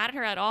seem to be mad at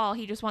her at all.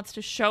 He just wants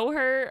to show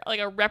her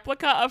like a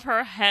replica of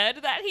her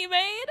head that he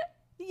made.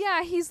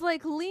 Yeah, he's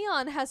like,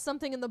 Leon has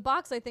something in the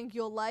box I think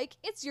you'll like.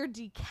 It's your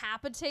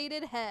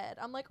decapitated head.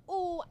 I'm like,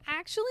 oh,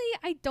 actually,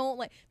 I don't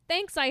like.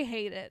 Thanks, I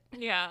hate it.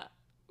 Yeah.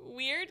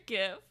 Weird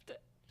gift.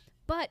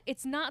 But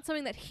it's not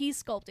something that he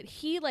sculpted.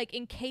 He like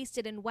encased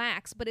it in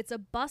wax, but it's a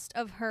bust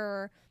of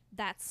her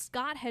that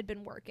Scott had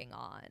been working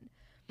on.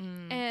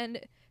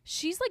 And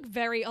she's like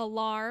very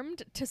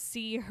alarmed to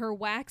see her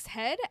wax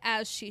head,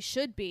 as she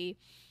should be.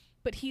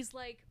 But he's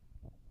like,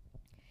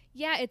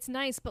 yeah, it's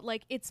nice, but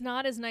like it's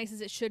not as nice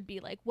as it should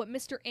be. Like what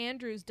Mr.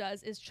 Andrews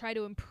does is try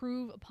to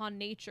improve upon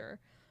nature.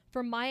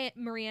 For my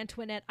Marie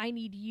Antoinette, I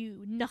need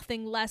you.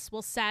 Nothing less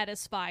will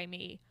satisfy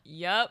me.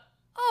 Yep.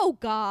 Oh,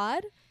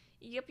 God.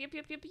 Yep.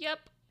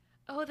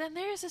 Oh, then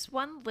there's this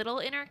one little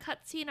inner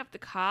cutscene of the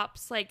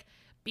cops, like,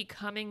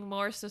 becoming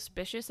more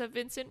suspicious of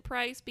Vincent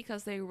Price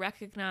because they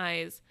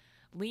recognize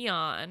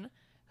Leon,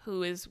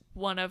 who is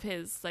one of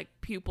his, like,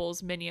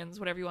 pupils, minions,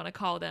 whatever you want to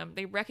call them.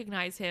 They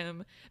recognize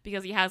him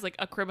because he has, like,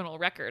 a criminal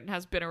record and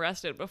has been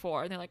arrested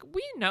before. And they're like,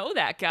 we know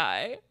that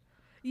guy.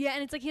 Yeah,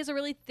 and it's like he has a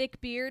really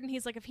thick beard, and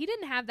he's like, if he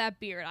didn't have that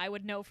beard, I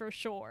would know for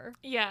sure.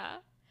 Yeah.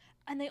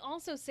 And they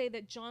also say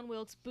that John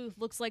Wilkes Booth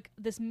looks like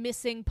this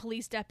missing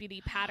police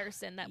deputy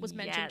Patterson that was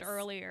mentioned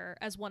earlier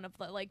as one of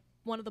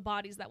the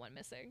bodies that went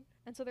missing.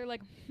 And so they're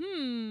like,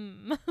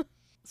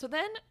 So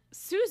then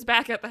Sue's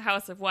back at the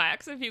House of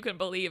Wax, if you can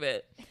believe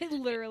it.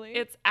 Literally.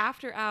 It's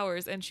after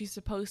hours and she's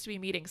supposed to be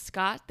meeting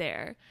Scott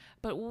there.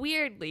 But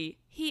weirdly,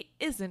 he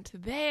isn't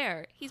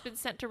there. He's been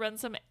sent to run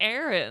some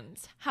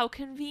errands. How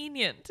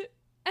convenient.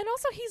 And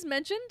also he's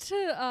mentioned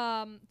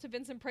to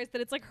Vincent Price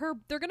that it's like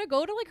they're gonna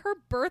go to like her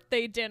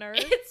birthday dinner.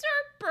 It's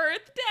her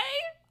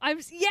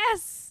birthday?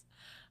 Yes!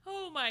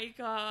 Oh my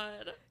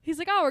god. He's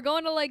like, oh, we're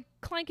going to like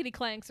Clankety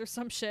Clanks or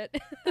some shit.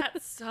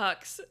 That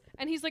sucks.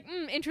 And he's like,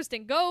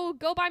 interesting. Go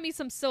buy me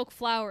some silk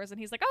flowers. And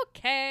he's like,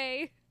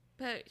 okay.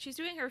 But she's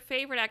doing her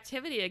favorite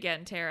activity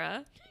again,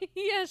 Tara.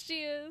 Yes,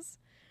 she is.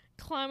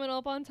 Climbing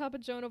up on top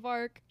of Joan of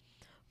Arc.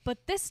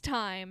 But this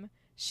time,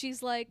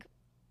 she's like,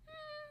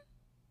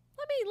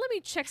 let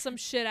me check some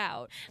shit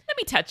out. Let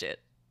me touch it.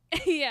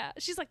 Yeah.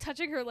 She's like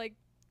touching her, like,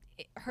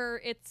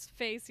 its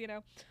face, you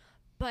know.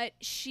 But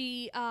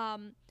she,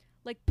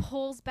 like,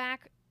 pulls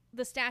back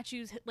the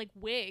statue's, like,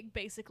 wig,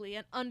 basically.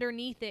 And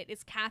underneath it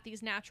is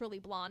Kathy's naturally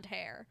blonde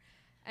hair.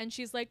 And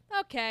she's like,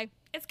 okay.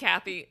 It's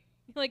Kathy.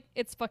 Like,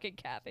 it's fucking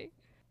Kathy.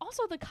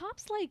 Also, the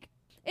cops, like,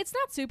 it's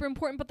not super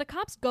important, but the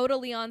cops go to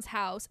Leon's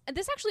house. And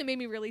this actually made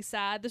me really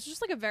sad. This is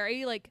just, like, a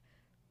very, like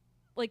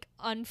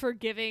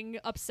unforgiving,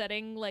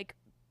 upsetting, like,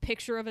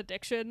 picture of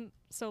addiction.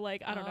 So,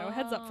 like, I don't know,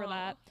 heads up for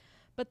that.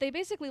 But they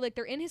basically, like,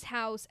 they're in his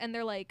house and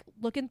they're, like,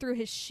 looking through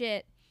his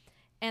shit.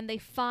 And they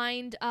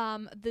find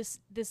this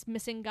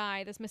missing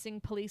guy, this missing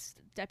police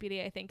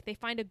deputy, I think. They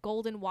find a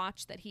golden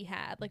watch that he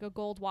had, like a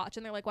gold watch.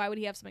 And they're like, why would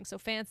he have something so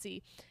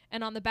fancy?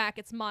 And on the back,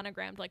 it's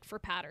monogrammed, like, for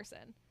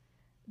Patterson.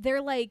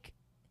 They're like,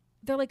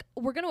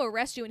 we're going to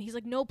arrest you. And he's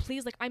like, no,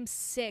 please, like, I'm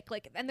sick.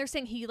 Like, and they're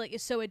saying he, like,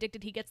 is so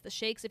addicted he gets the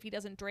shakes if he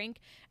doesn't drink.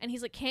 And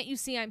he's like, can't you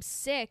see I'm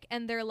sick?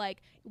 And they're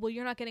like, well,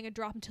 you're not getting a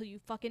drop until you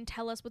fucking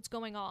tell us what's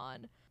going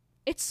on.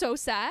 It's so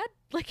sad.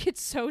 Like,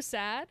 it's so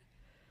sad.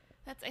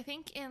 That's, I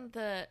think, in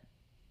the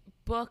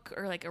book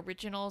or like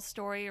original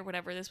story or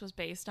whatever this was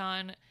based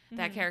on,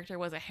 that character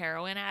was a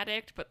heroin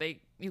addict, but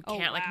you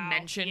can't like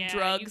mention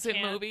drugs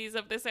in movies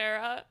of this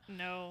era.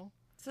 No.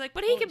 So like,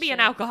 but he can be an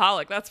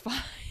alcoholic, that's fine.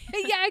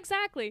 Yeah,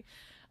 exactly.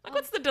 Like,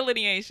 what's the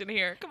delineation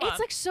here? Come on. It's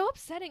like so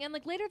upsetting. And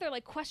like later they're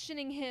like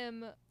questioning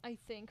him, I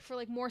think, for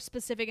like more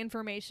specific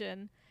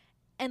information.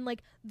 And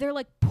like they're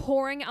like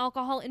pouring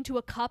alcohol into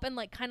a cup and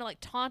like kind of like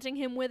taunting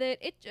him with it.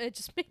 It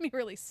just made me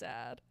really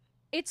sad.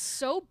 It's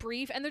so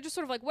brief, and they're just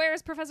sort of like,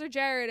 where's Professor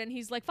Jared? And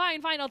he's like, fine,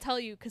 I'll tell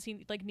you, because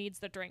he like needs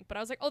the drink. But I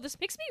was like, oh, this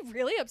makes me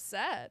really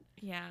upset.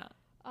 Yeah.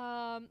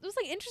 It was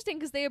like interesting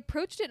because they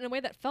approached it in a way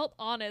that felt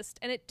honest,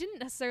 and it didn't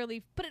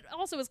necessarily, but it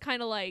also was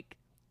kind of like,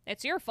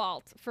 it's your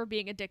fault for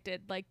being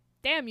addicted. Like,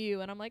 damn you.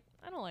 And I'm like,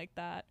 I don't like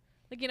that.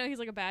 Like, you know, he's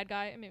like a bad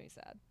guy. It made me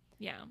sad.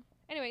 Yeah.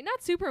 Anyway,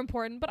 not super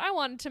important, but I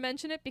wanted to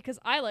mention it because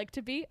I like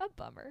to be a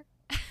bummer.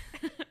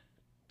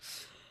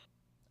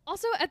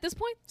 Also, at this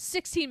point,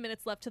 16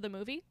 minutes left to the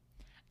movie.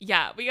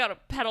 Yeah, we gotta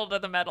pedal to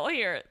the metal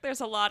here.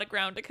 There's a lot of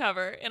ground to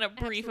cover in a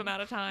brief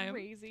amount of time.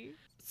 Crazy.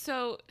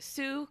 So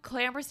Sue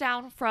clambers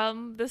down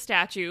from the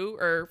statue,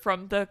 or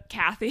from the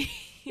Kathy.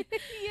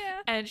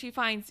 Yeah. And she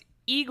finds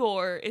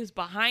Igor is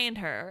behind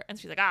her. And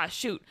she's like, ah,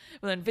 shoot.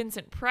 Well, then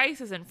Vincent Price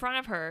is in front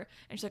of her.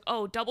 And she's like,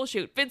 oh, double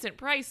shoot. Vincent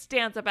Price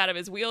stands up out of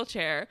his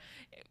wheelchair,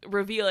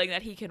 revealing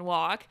that he can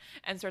walk,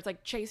 and starts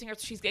like chasing her.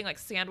 She's getting like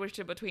sandwiched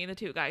in between the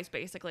two guys,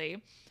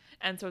 basically.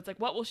 And so it's like,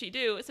 what will she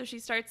do? So she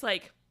starts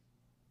like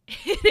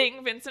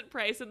hitting Vincent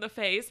Price in the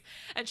face,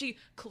 and she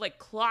like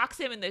clocks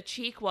him in the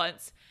cheek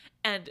once,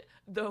 and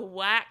the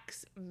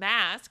wax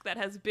mask that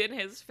has been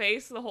his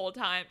face the whole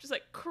time just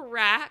like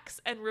cracks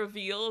and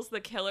reveals the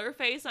killer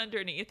face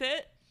underneath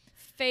it.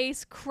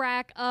 Face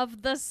crack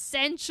of the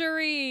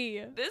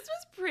century. This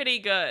was pretty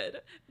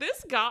good.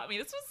 This got me.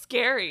 This was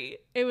scary.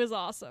 It was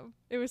awesome.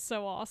 It was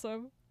so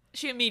awesome.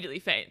 She immediately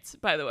faints,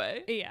 by the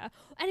way. Yeah.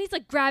 And he's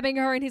like grabbing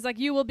her, and he's like,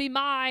 you will be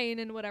mine,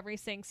 and whatever.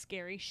 He's saying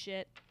scary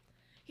shit.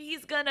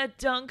 He's gonna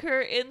dunk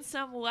her in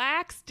some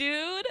wax,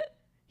 dude.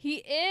 He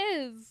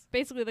is.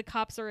 Basically, the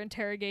cops are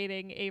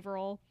interrogating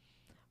Averill.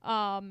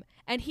 And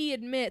he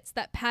admits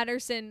that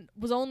Patterson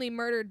was only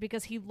murdered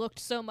because he looked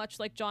so much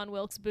like John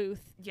Wilkes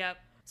Booth. Yep.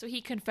 So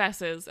he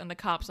confesses, and the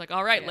cops are like,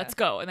 all right, let's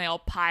go. And they all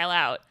pile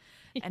out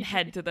and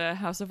head to the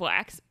House of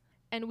Wax.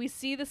 And we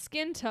see the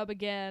skin tub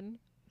again.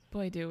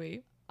 Boy, do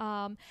we.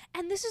 And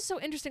this is so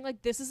interesting.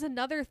 Like, this is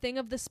another thing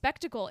of the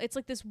spectacle. It's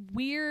like this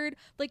weird,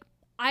 like,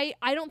 I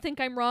don't think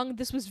I'm wrong.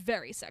 This was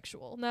very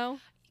sexual, no?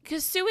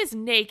 Because Sue is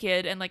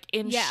naked and, like,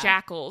 in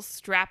shackles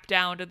strapped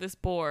down to this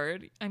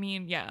board. I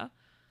mean, yeah.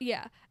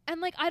 Yeah.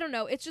 And like, I don't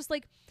know. It's just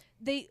like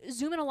they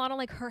zoom in a lot on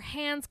like her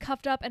hands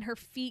cuffed up and her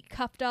feet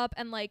cuffed up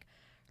and like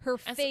her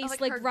face so,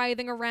 like her,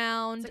 writhing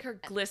around. It's like her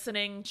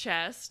glistening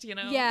chest, you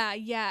know? Yeah,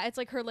 yeah. It's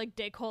like her like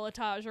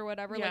décolletage or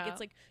whatever. Yeah. Like it's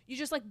like you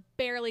just like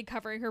barely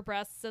covering her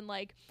breasts and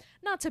like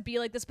not to be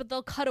like this, but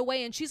they'll cut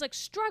away and she's like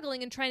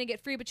struggling and trying to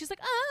get free, but she's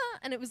like, ah,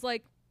 and it was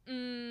like,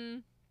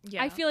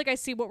 I feel like I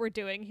see what we're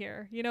doing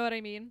here. You know what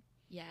I mean?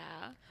 Yeah.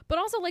 But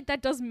also, like,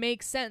 that does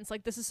make sense.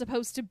 Like, this is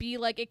supposed to be,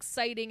 like,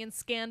 exciting and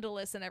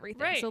scandalous and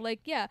everything. Right. So,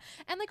 like, yeah.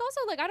 And, like, also,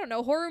 like, I don't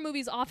know, horror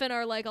movies often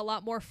are, like, a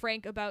lot more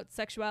frank about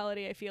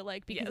sexuality, I feel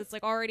like, because it's,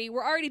 like,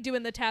 we're already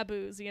doing the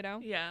taboos, you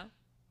know? Yeah.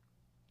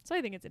 So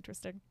I think it's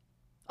interesting.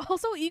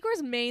 Also,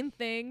 Igor's main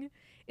thing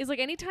is, like,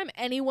 anytime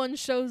anyone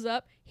shows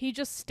up, he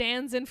just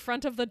stands in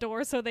front of the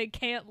door so they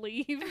can't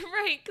leave.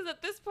 Right, because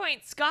at this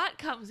point, Scott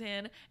comes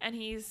in, and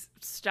he's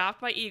stopped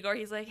by Igor.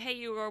 He's like, hey,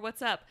 Igor,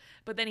 what's up?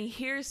 But then he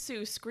hears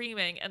Sue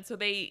screaming, and so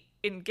they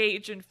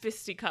engage in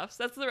fisticuffs.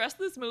 That's the rest of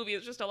this movie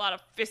is just a lot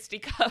of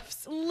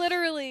fisticuffs.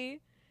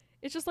 Literally.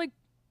 It's just, like,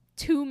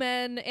 two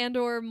men and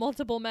or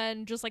multiple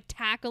men just like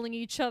tackling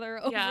each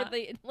other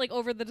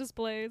over the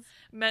displays.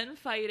 Men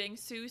fighting,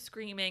 Sue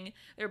screaming.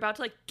 They're about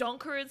to like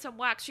dunk her in some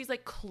wax. She's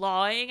like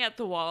clawing at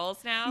the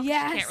walls now.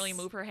 Yes. She can't really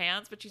move her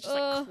hands, but she's just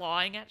like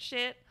clawing at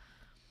shit.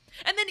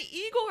 And then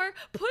Igor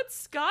puts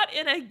Scott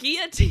in a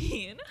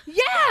guillotine.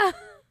 Yeah.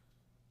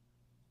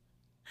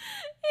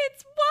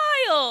 It's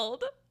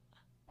wild.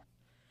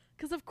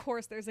 Because of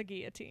course there's a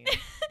guillotine.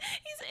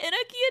 He's in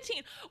a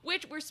guillotine,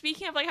 which we're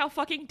speaking of like how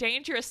fucking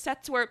dangerous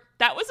sets were.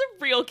 That was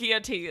a real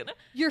guillotine.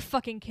 You're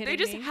fucking kidding me.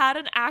 They just had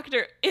an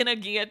actor in a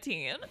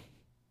guillotine.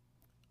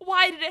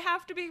 Why did it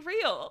have to be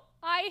real?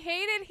 I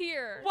hate it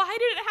here. Why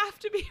did it have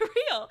to be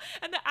real?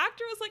 And the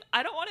actor was like,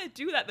 I don't want to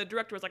do that. The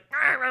director was like,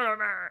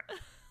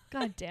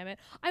 God damn it.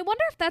 I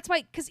wonder if that's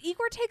why, because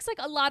Igor takes like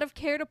a lot of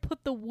care to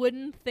put the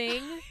wooden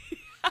thing.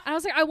 And I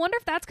was like, I wonder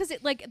if that's because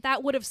it like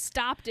that would have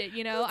stopped it,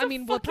 you know? I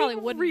mean, well, probably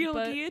wouldn't. Real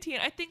guillotine.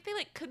 I think they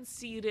like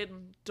conceded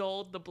and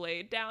dulled the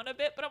blade down a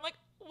bit, but I'm like,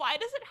 why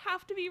does it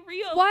have to be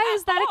real? Why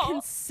is that a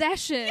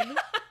concession?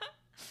 Yeah.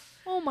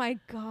 Oh my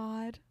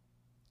God.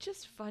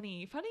 Just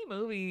funny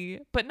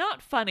movie, but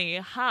not funny.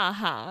 Ha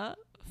ha.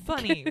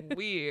 Funny,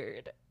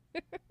 weird.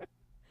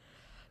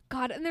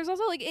 God, and there's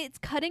also like it's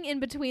cutting in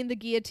between the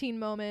guillotine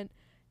moment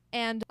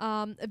and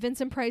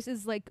Vincent Price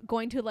is like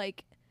going to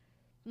like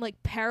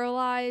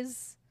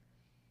paralyze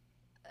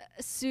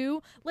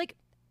Sue. Like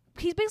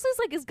he's basically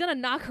like is gonna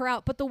knock her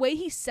out, but the way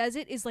he says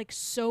it is like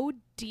so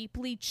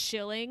deeply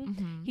chilling.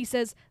 Mm-hmm. He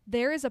says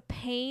there is a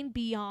pain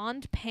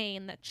beyond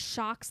pain that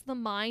shocks the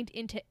mind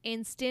into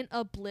instant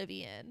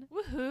oblivion.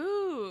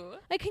 Woohoo.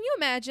 Like, can you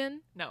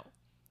imagine? No.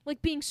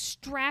 Like being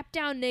strapped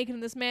down naked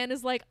and this man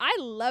is like, I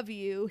love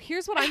you,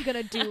 here's what I'm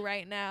gonna do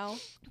right now.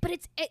 But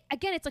it's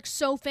like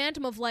so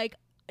Phantom of like,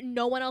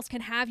 no one else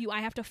can have you, I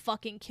have to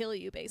fucking kill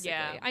you, basically.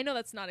 Yeah. I know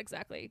that's not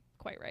exactly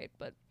quite right,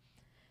 but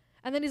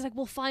and then he's like,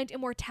 we'll find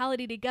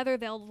immortality together,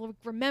 they'll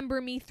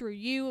remember me through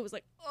you. It was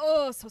like,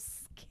 oh, so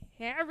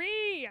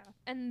scary.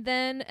 And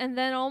then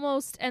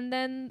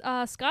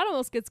Scott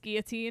almost gets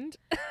guillotined.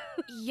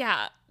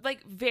 Yeah,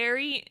 like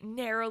very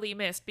narrowly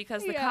missed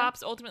because the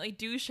cops ultimately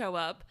do show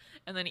up,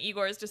 and then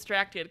Igor is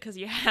distracted because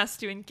he has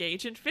to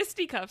engage in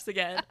fisticuffs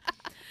again.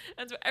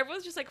 And so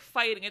everyone's just like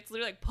fighting. It's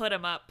literally like put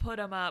him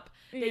up.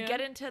 They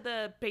get into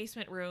the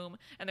basement room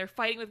and they're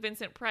fighting with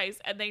Vincent Price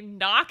and they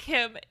knock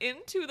him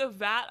into the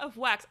vat of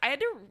wax. I had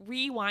to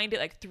rewind it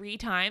like 3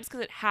 times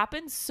because it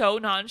happened so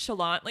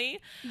nonchalantly.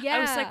 Yeah. I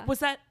was like,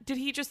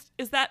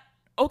 is that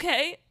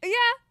okay?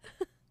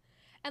 Yeah.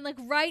 And like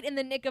right in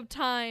the nick of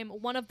time,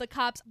 one of the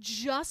cops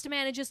just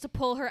manages to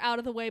pull her out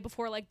of the way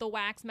before like the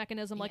wax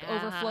mechanism like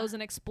overflows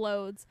and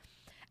explodes.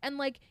 And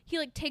like he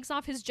like takes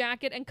off his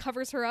jacket and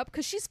covers her up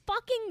because she's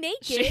fucking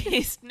naked.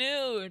 She's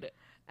nude.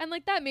 And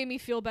like that made me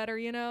feel better,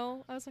 you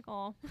know? I was like,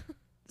 oh.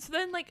 So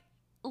then like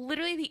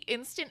literally the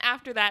instant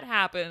after that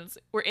happens,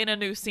 we're in a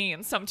new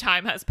scene. Some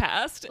time has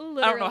passed.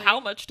 Literally. I don't know how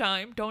much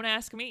time. Don't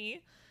ask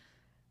me.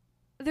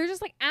 They're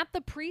just like at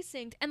the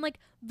precinct and like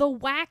the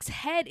wax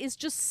head is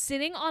just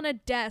sitting on a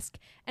desk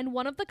and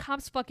one of the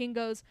cops fucking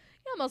goes,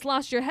 you almost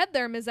lost your head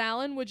there, Ms.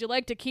 Allen. Would you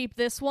like to keep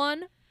this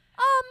one?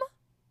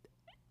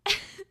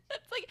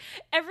 It's like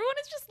everyone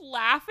is just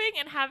laughing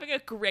and having a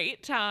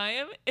great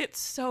time. It's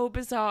so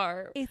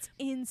bizarre. It's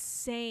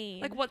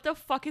insane. Like, what the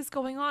fuck is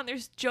going on?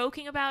 There's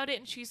joking about it,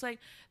 and she's like,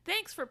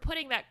 thanks for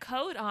putting that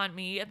coat on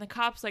me. And the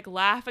cop's like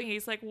laughing.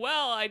 He's like,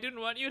 well, I didn't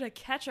want you to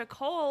catch a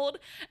cold.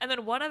 And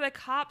then one of the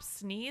cops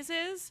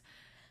sneezes,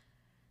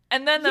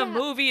 and then the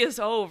movie is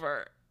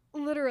over.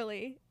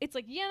 Literally. It's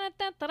like,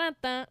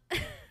 da.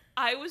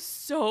 I was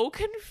so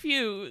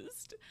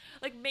confused.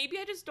 Like, maybe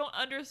I just don't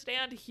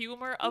understand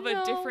humor of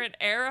a different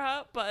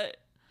era, but...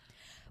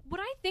 What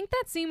I think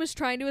that scene was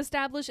trying to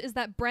establish is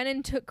that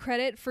Brennan took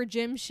credit for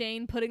Jim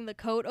Shane putting the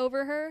coat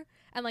over her,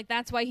 and, like,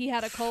 that's why he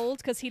had a cold,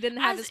 because he didn't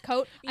have his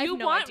coat. I have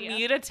no idea. You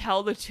want me to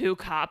tell the two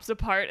cops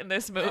apart in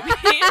this movie?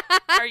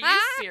 Are you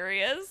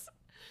serious?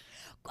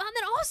 And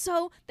then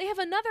also, they have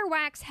another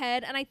wax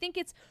head, and I think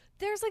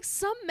there's like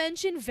some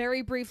mention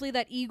very briefly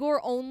that Igor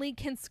only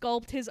can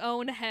sculpt his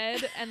own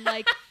head, and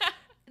like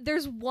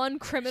there's one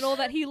criminal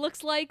that he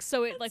looks like,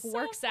 so it like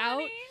works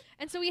out.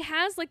 And so he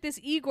has like this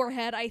Igor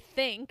head, I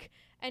think,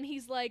 and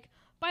he's like,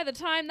 by the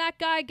time that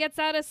guy gets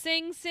out of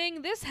Sing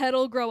Sing, this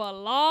head'll grow a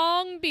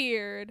long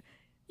beard.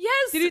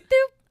 Yes.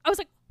 I was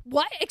like,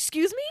 what?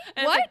 Excuse me?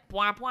 And what? It's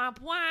like, bwah, bwah,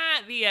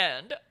 bwah, the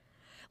end.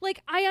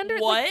 Like,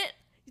 What?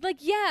 Like,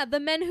 yeah, the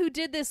men who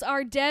did this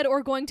are dead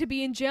or going to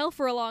be in jail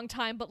for a long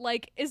time, but,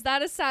 like, is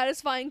that a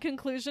satisfying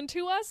conclusion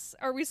to us?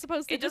 Are we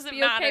supposed to just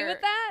be okay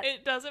with that?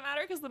 It doesn't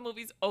matter because the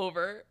movie's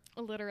over.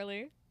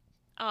 Literally.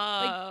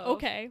 Like,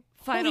 okay.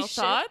 Final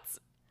thoughts?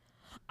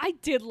 I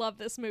did love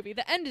this movie.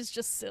 The end is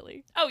just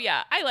silly. Oh,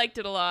 yeah. I liked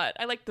it a lot.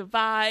 I liked the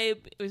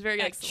vibe. It was very,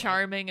 like,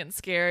 charming and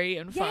scary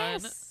and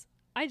fun.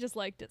 I just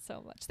liked it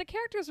so much. The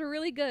characters were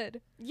really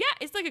good. Yeah,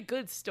 it's, like, a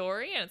good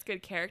story and it's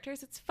good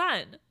characters. It's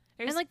fun.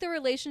 And, like, the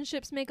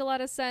relationships make a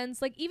lot of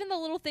sense. Like, even the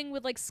little thing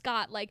with, like,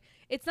 Scott, like,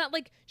 it's not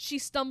like she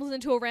stumbles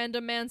into a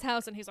random man's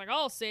house and he's like,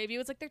 I'll save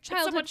you. It's like they're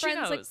childhood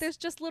friends. Like, there's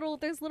nice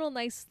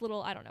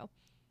little, I don't know.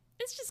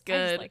 It's just good.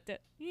 I just liked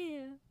it.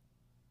 Yeah.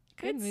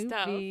 Good movie.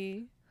 Stuff.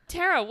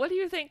 Tara, what do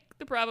you think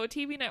the Bravo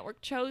TV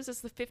network chose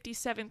as the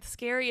 57th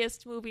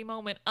scariest movie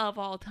moment of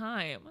all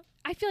time?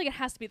 I feel like it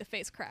has to be the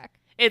face crack.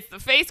 It's the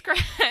face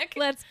crack.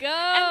 Let's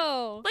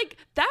go. And, like,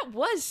 that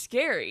was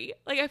scary.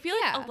 Like, I feel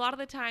like a lot of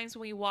the times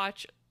when we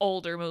watch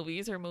older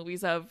movies or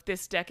movies of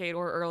this decade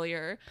or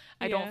earlier,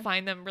 I don't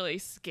find them really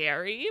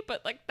scary,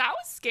 but, like, that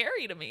was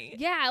scary to me.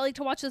 Yeah, I like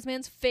to watch this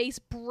man's face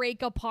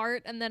break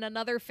apart and then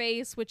another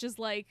face, which is,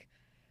 like,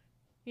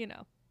 you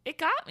know. It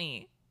got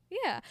me.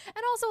 Yeah.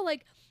 And also,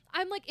 like,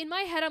 I'm like, in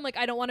my head, I'm like,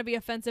 I don't want to be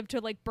offensive to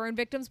like burn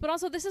victims, but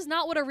also this is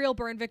not what a real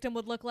burn victim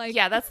would look like.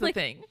 Yeah, that's the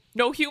thing.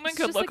 No human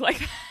could look like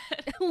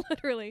that.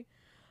 Literally.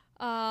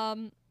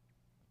 I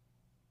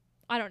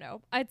don't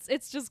know.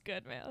 It's just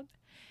good, man.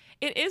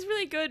 It is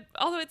really good.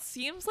 Although it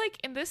seems like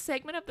in this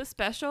segment of the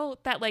special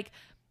that like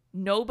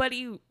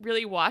nobody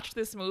really watched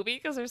this movie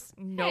because there's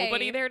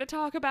nobody there to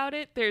talk about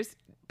it.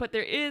 But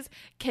there is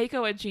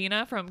Keiko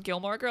Agena from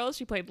Gilmore Girls.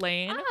 She played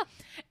Lane.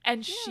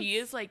 And she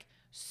is like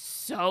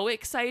so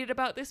excited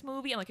about this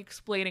movie and like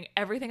explaining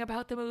everything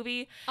about the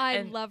movie.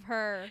 I love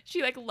her.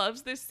 She like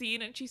loves this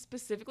scene and she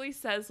specifically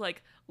says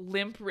like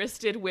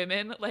limp-wristed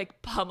women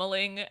like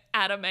pummeling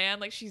at a man.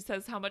 Like she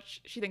says how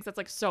much she thinks that's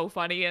like so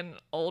funny in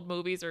old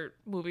movies or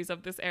movies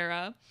of this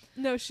era.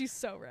 No, she's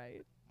so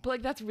right. But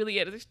like that's really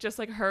it. It's just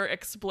like her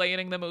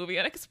explaining the movie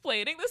and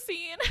explaining the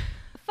scene.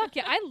 Fuck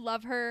yeah, I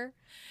love her.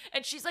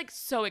 And she's like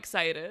so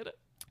excited.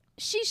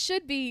 She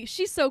should be.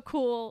 She's so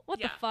cool.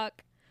 What the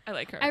fuck? I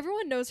like her.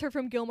 Everyone knows her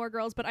from Gilmore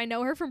Girls, but I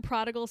know her from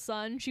Prodigal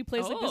Son. She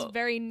plays like this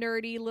very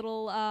nerdy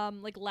little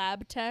like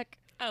lab tech.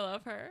 I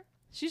love her.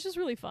 She's just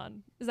really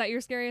fun. Is that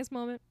your scariest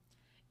moment?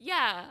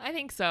 Yeah, I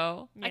think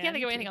so. Yeah, I can't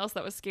think of anything else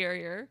that was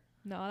scarier.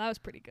 No, that was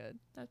pretty good.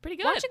 That was pretty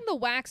good. Watching the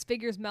wax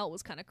figures melt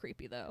was kind of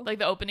creepy though. Like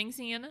the opening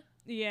scene?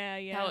 Yeah.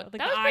 Like the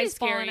was eyes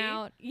scary. falling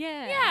out.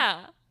 Yeah. Yeah.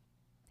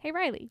 Hey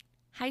Riley.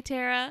 Hi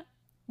Tara.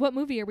 What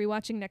movie are we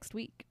watching next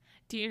week?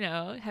 Do you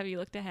know? Have you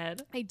looked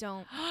ahead? I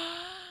don't.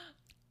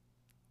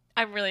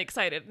 I'm really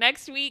excited.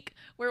 Next week,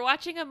 we're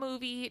watching a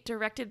movie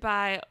directed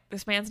by,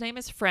 this man's name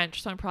is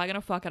French, so I'm probably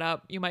going to fuck it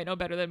up. You might know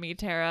better than me,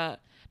 Tara.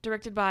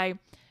 Directed by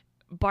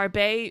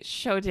Barbet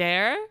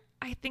Chauder,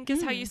 I think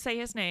is how you say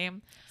his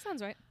name.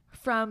 Sounds right.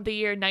 From the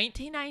year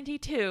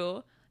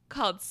 1992,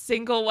 called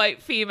Single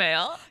White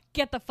Female.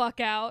 Get the fuck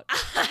out.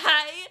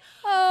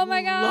 Oh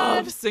my God.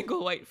 Love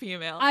Single White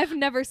Female. I've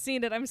never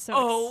seen it. I'm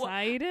so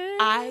excited.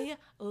 I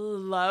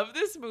love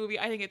this movie.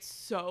 I think it's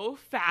so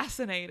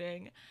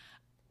fascinating.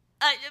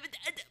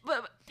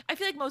 I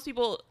feel like most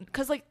people,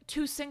 because like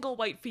to single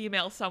white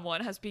female someone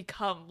has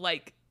become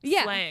like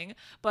slang.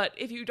 But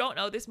if you don't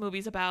know, this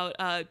movie's about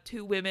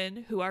two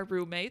women who are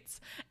roommates,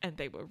 and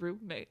they were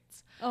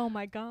roommates. Oh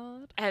my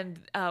God.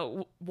 And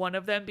one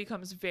of them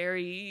becomes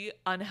very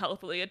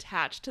unhealthily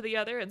attached to the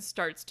other and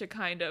starts to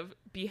kind of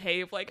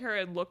behave like her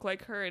and look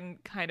like her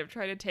and kind of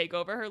try to take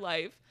over her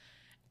life.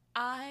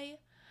 I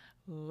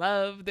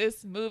love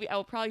this movie. I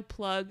will probably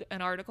plug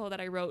an article that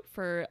I wrote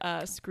for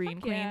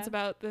Screen Queens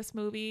about this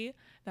movie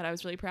that I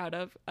was really proud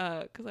of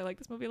because I like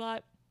this movie a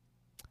lot.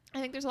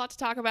 I think there's a lot to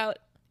talk about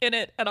in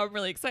it, and I'm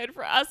really excited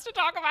for us to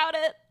talk about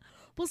it.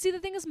 Well, see, the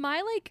thing is,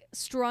 my like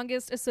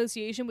strongest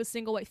association with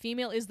Single White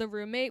Female is The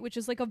Roommate, which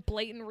is like a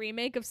blatant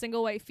remake of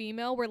Single White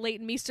Female where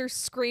Leighton Meester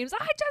screams,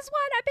 "I just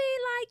want to be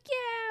like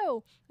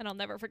you," and I'll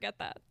never forget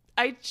that.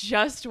 I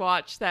just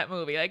watched that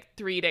movie like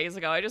 3 days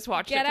ago. I just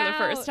watched it for the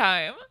first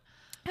time.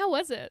 How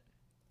was it?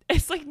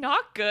 It's like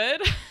not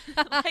good.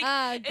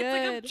 Like good. It's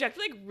like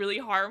objectively like really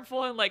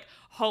harmful and like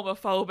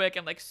homophobic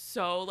and like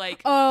so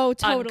like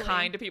totally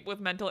unkind to people with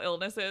mental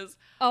illnesses.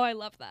 Oh, I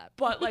love that.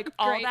 But like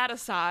all that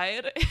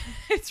aside,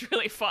 it's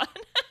really fun.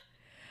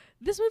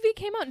 This movie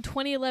came out in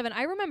 2011.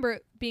 I remember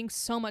it being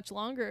so much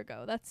longer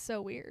ago. That's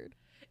so weird.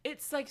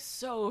 It's like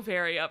so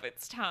very of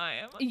its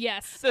time.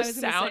 Yes. The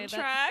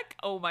soundtrack.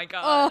 Oh my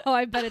God. Oh,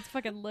 I bet it's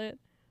fucking lit.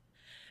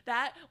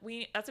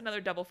 That's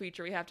another double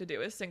feature we have to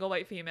do is Single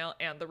White Female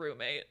and The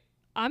Roommate.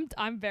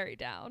 I'm very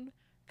down.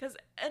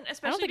 And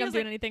especially I don't think I'm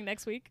doing like, anything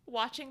next week.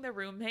 Watching The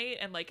Roommate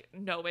and like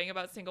knowing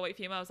about Single White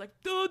Female, I was like,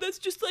 oh, that's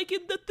just like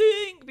in The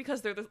Thing,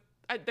 because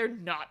they're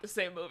not the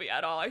same movie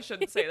at all. I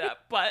shouldn't say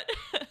that, but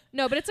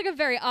no, but it's like a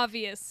very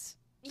obvious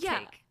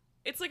take.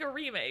 It's like a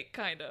remake,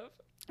 kind of.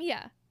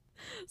 Yeah.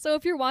 So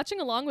if you're watching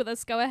along with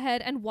us, go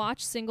ahead and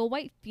watch Single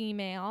White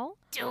Female.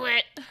 Do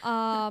it.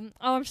 Oh,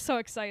 I'm so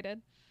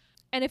excited.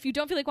 And if you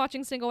don't feel like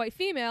watching Single White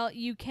Female,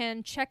 you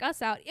can check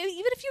us out. Even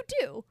if you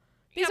do.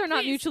 These are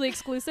not mutually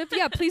exclusive.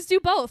 Yeah, please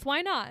do both.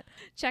 Why not?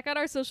 Check out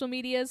our social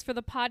medias for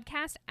the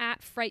podcast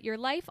at Fright Your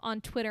Life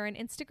on Twitter and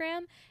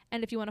Instagram.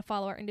 And if you want to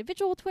follow our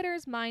individual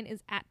Twitters, mine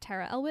is at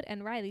Tara Elwood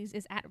and Riley's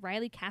is at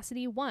Riley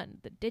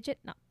Cassidy1, the digit,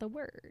 not the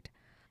word.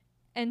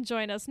 And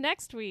join us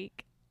next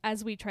week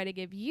as we try to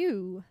give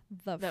you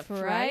the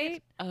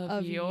fright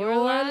of your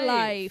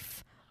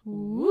life.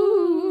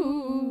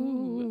 Woo!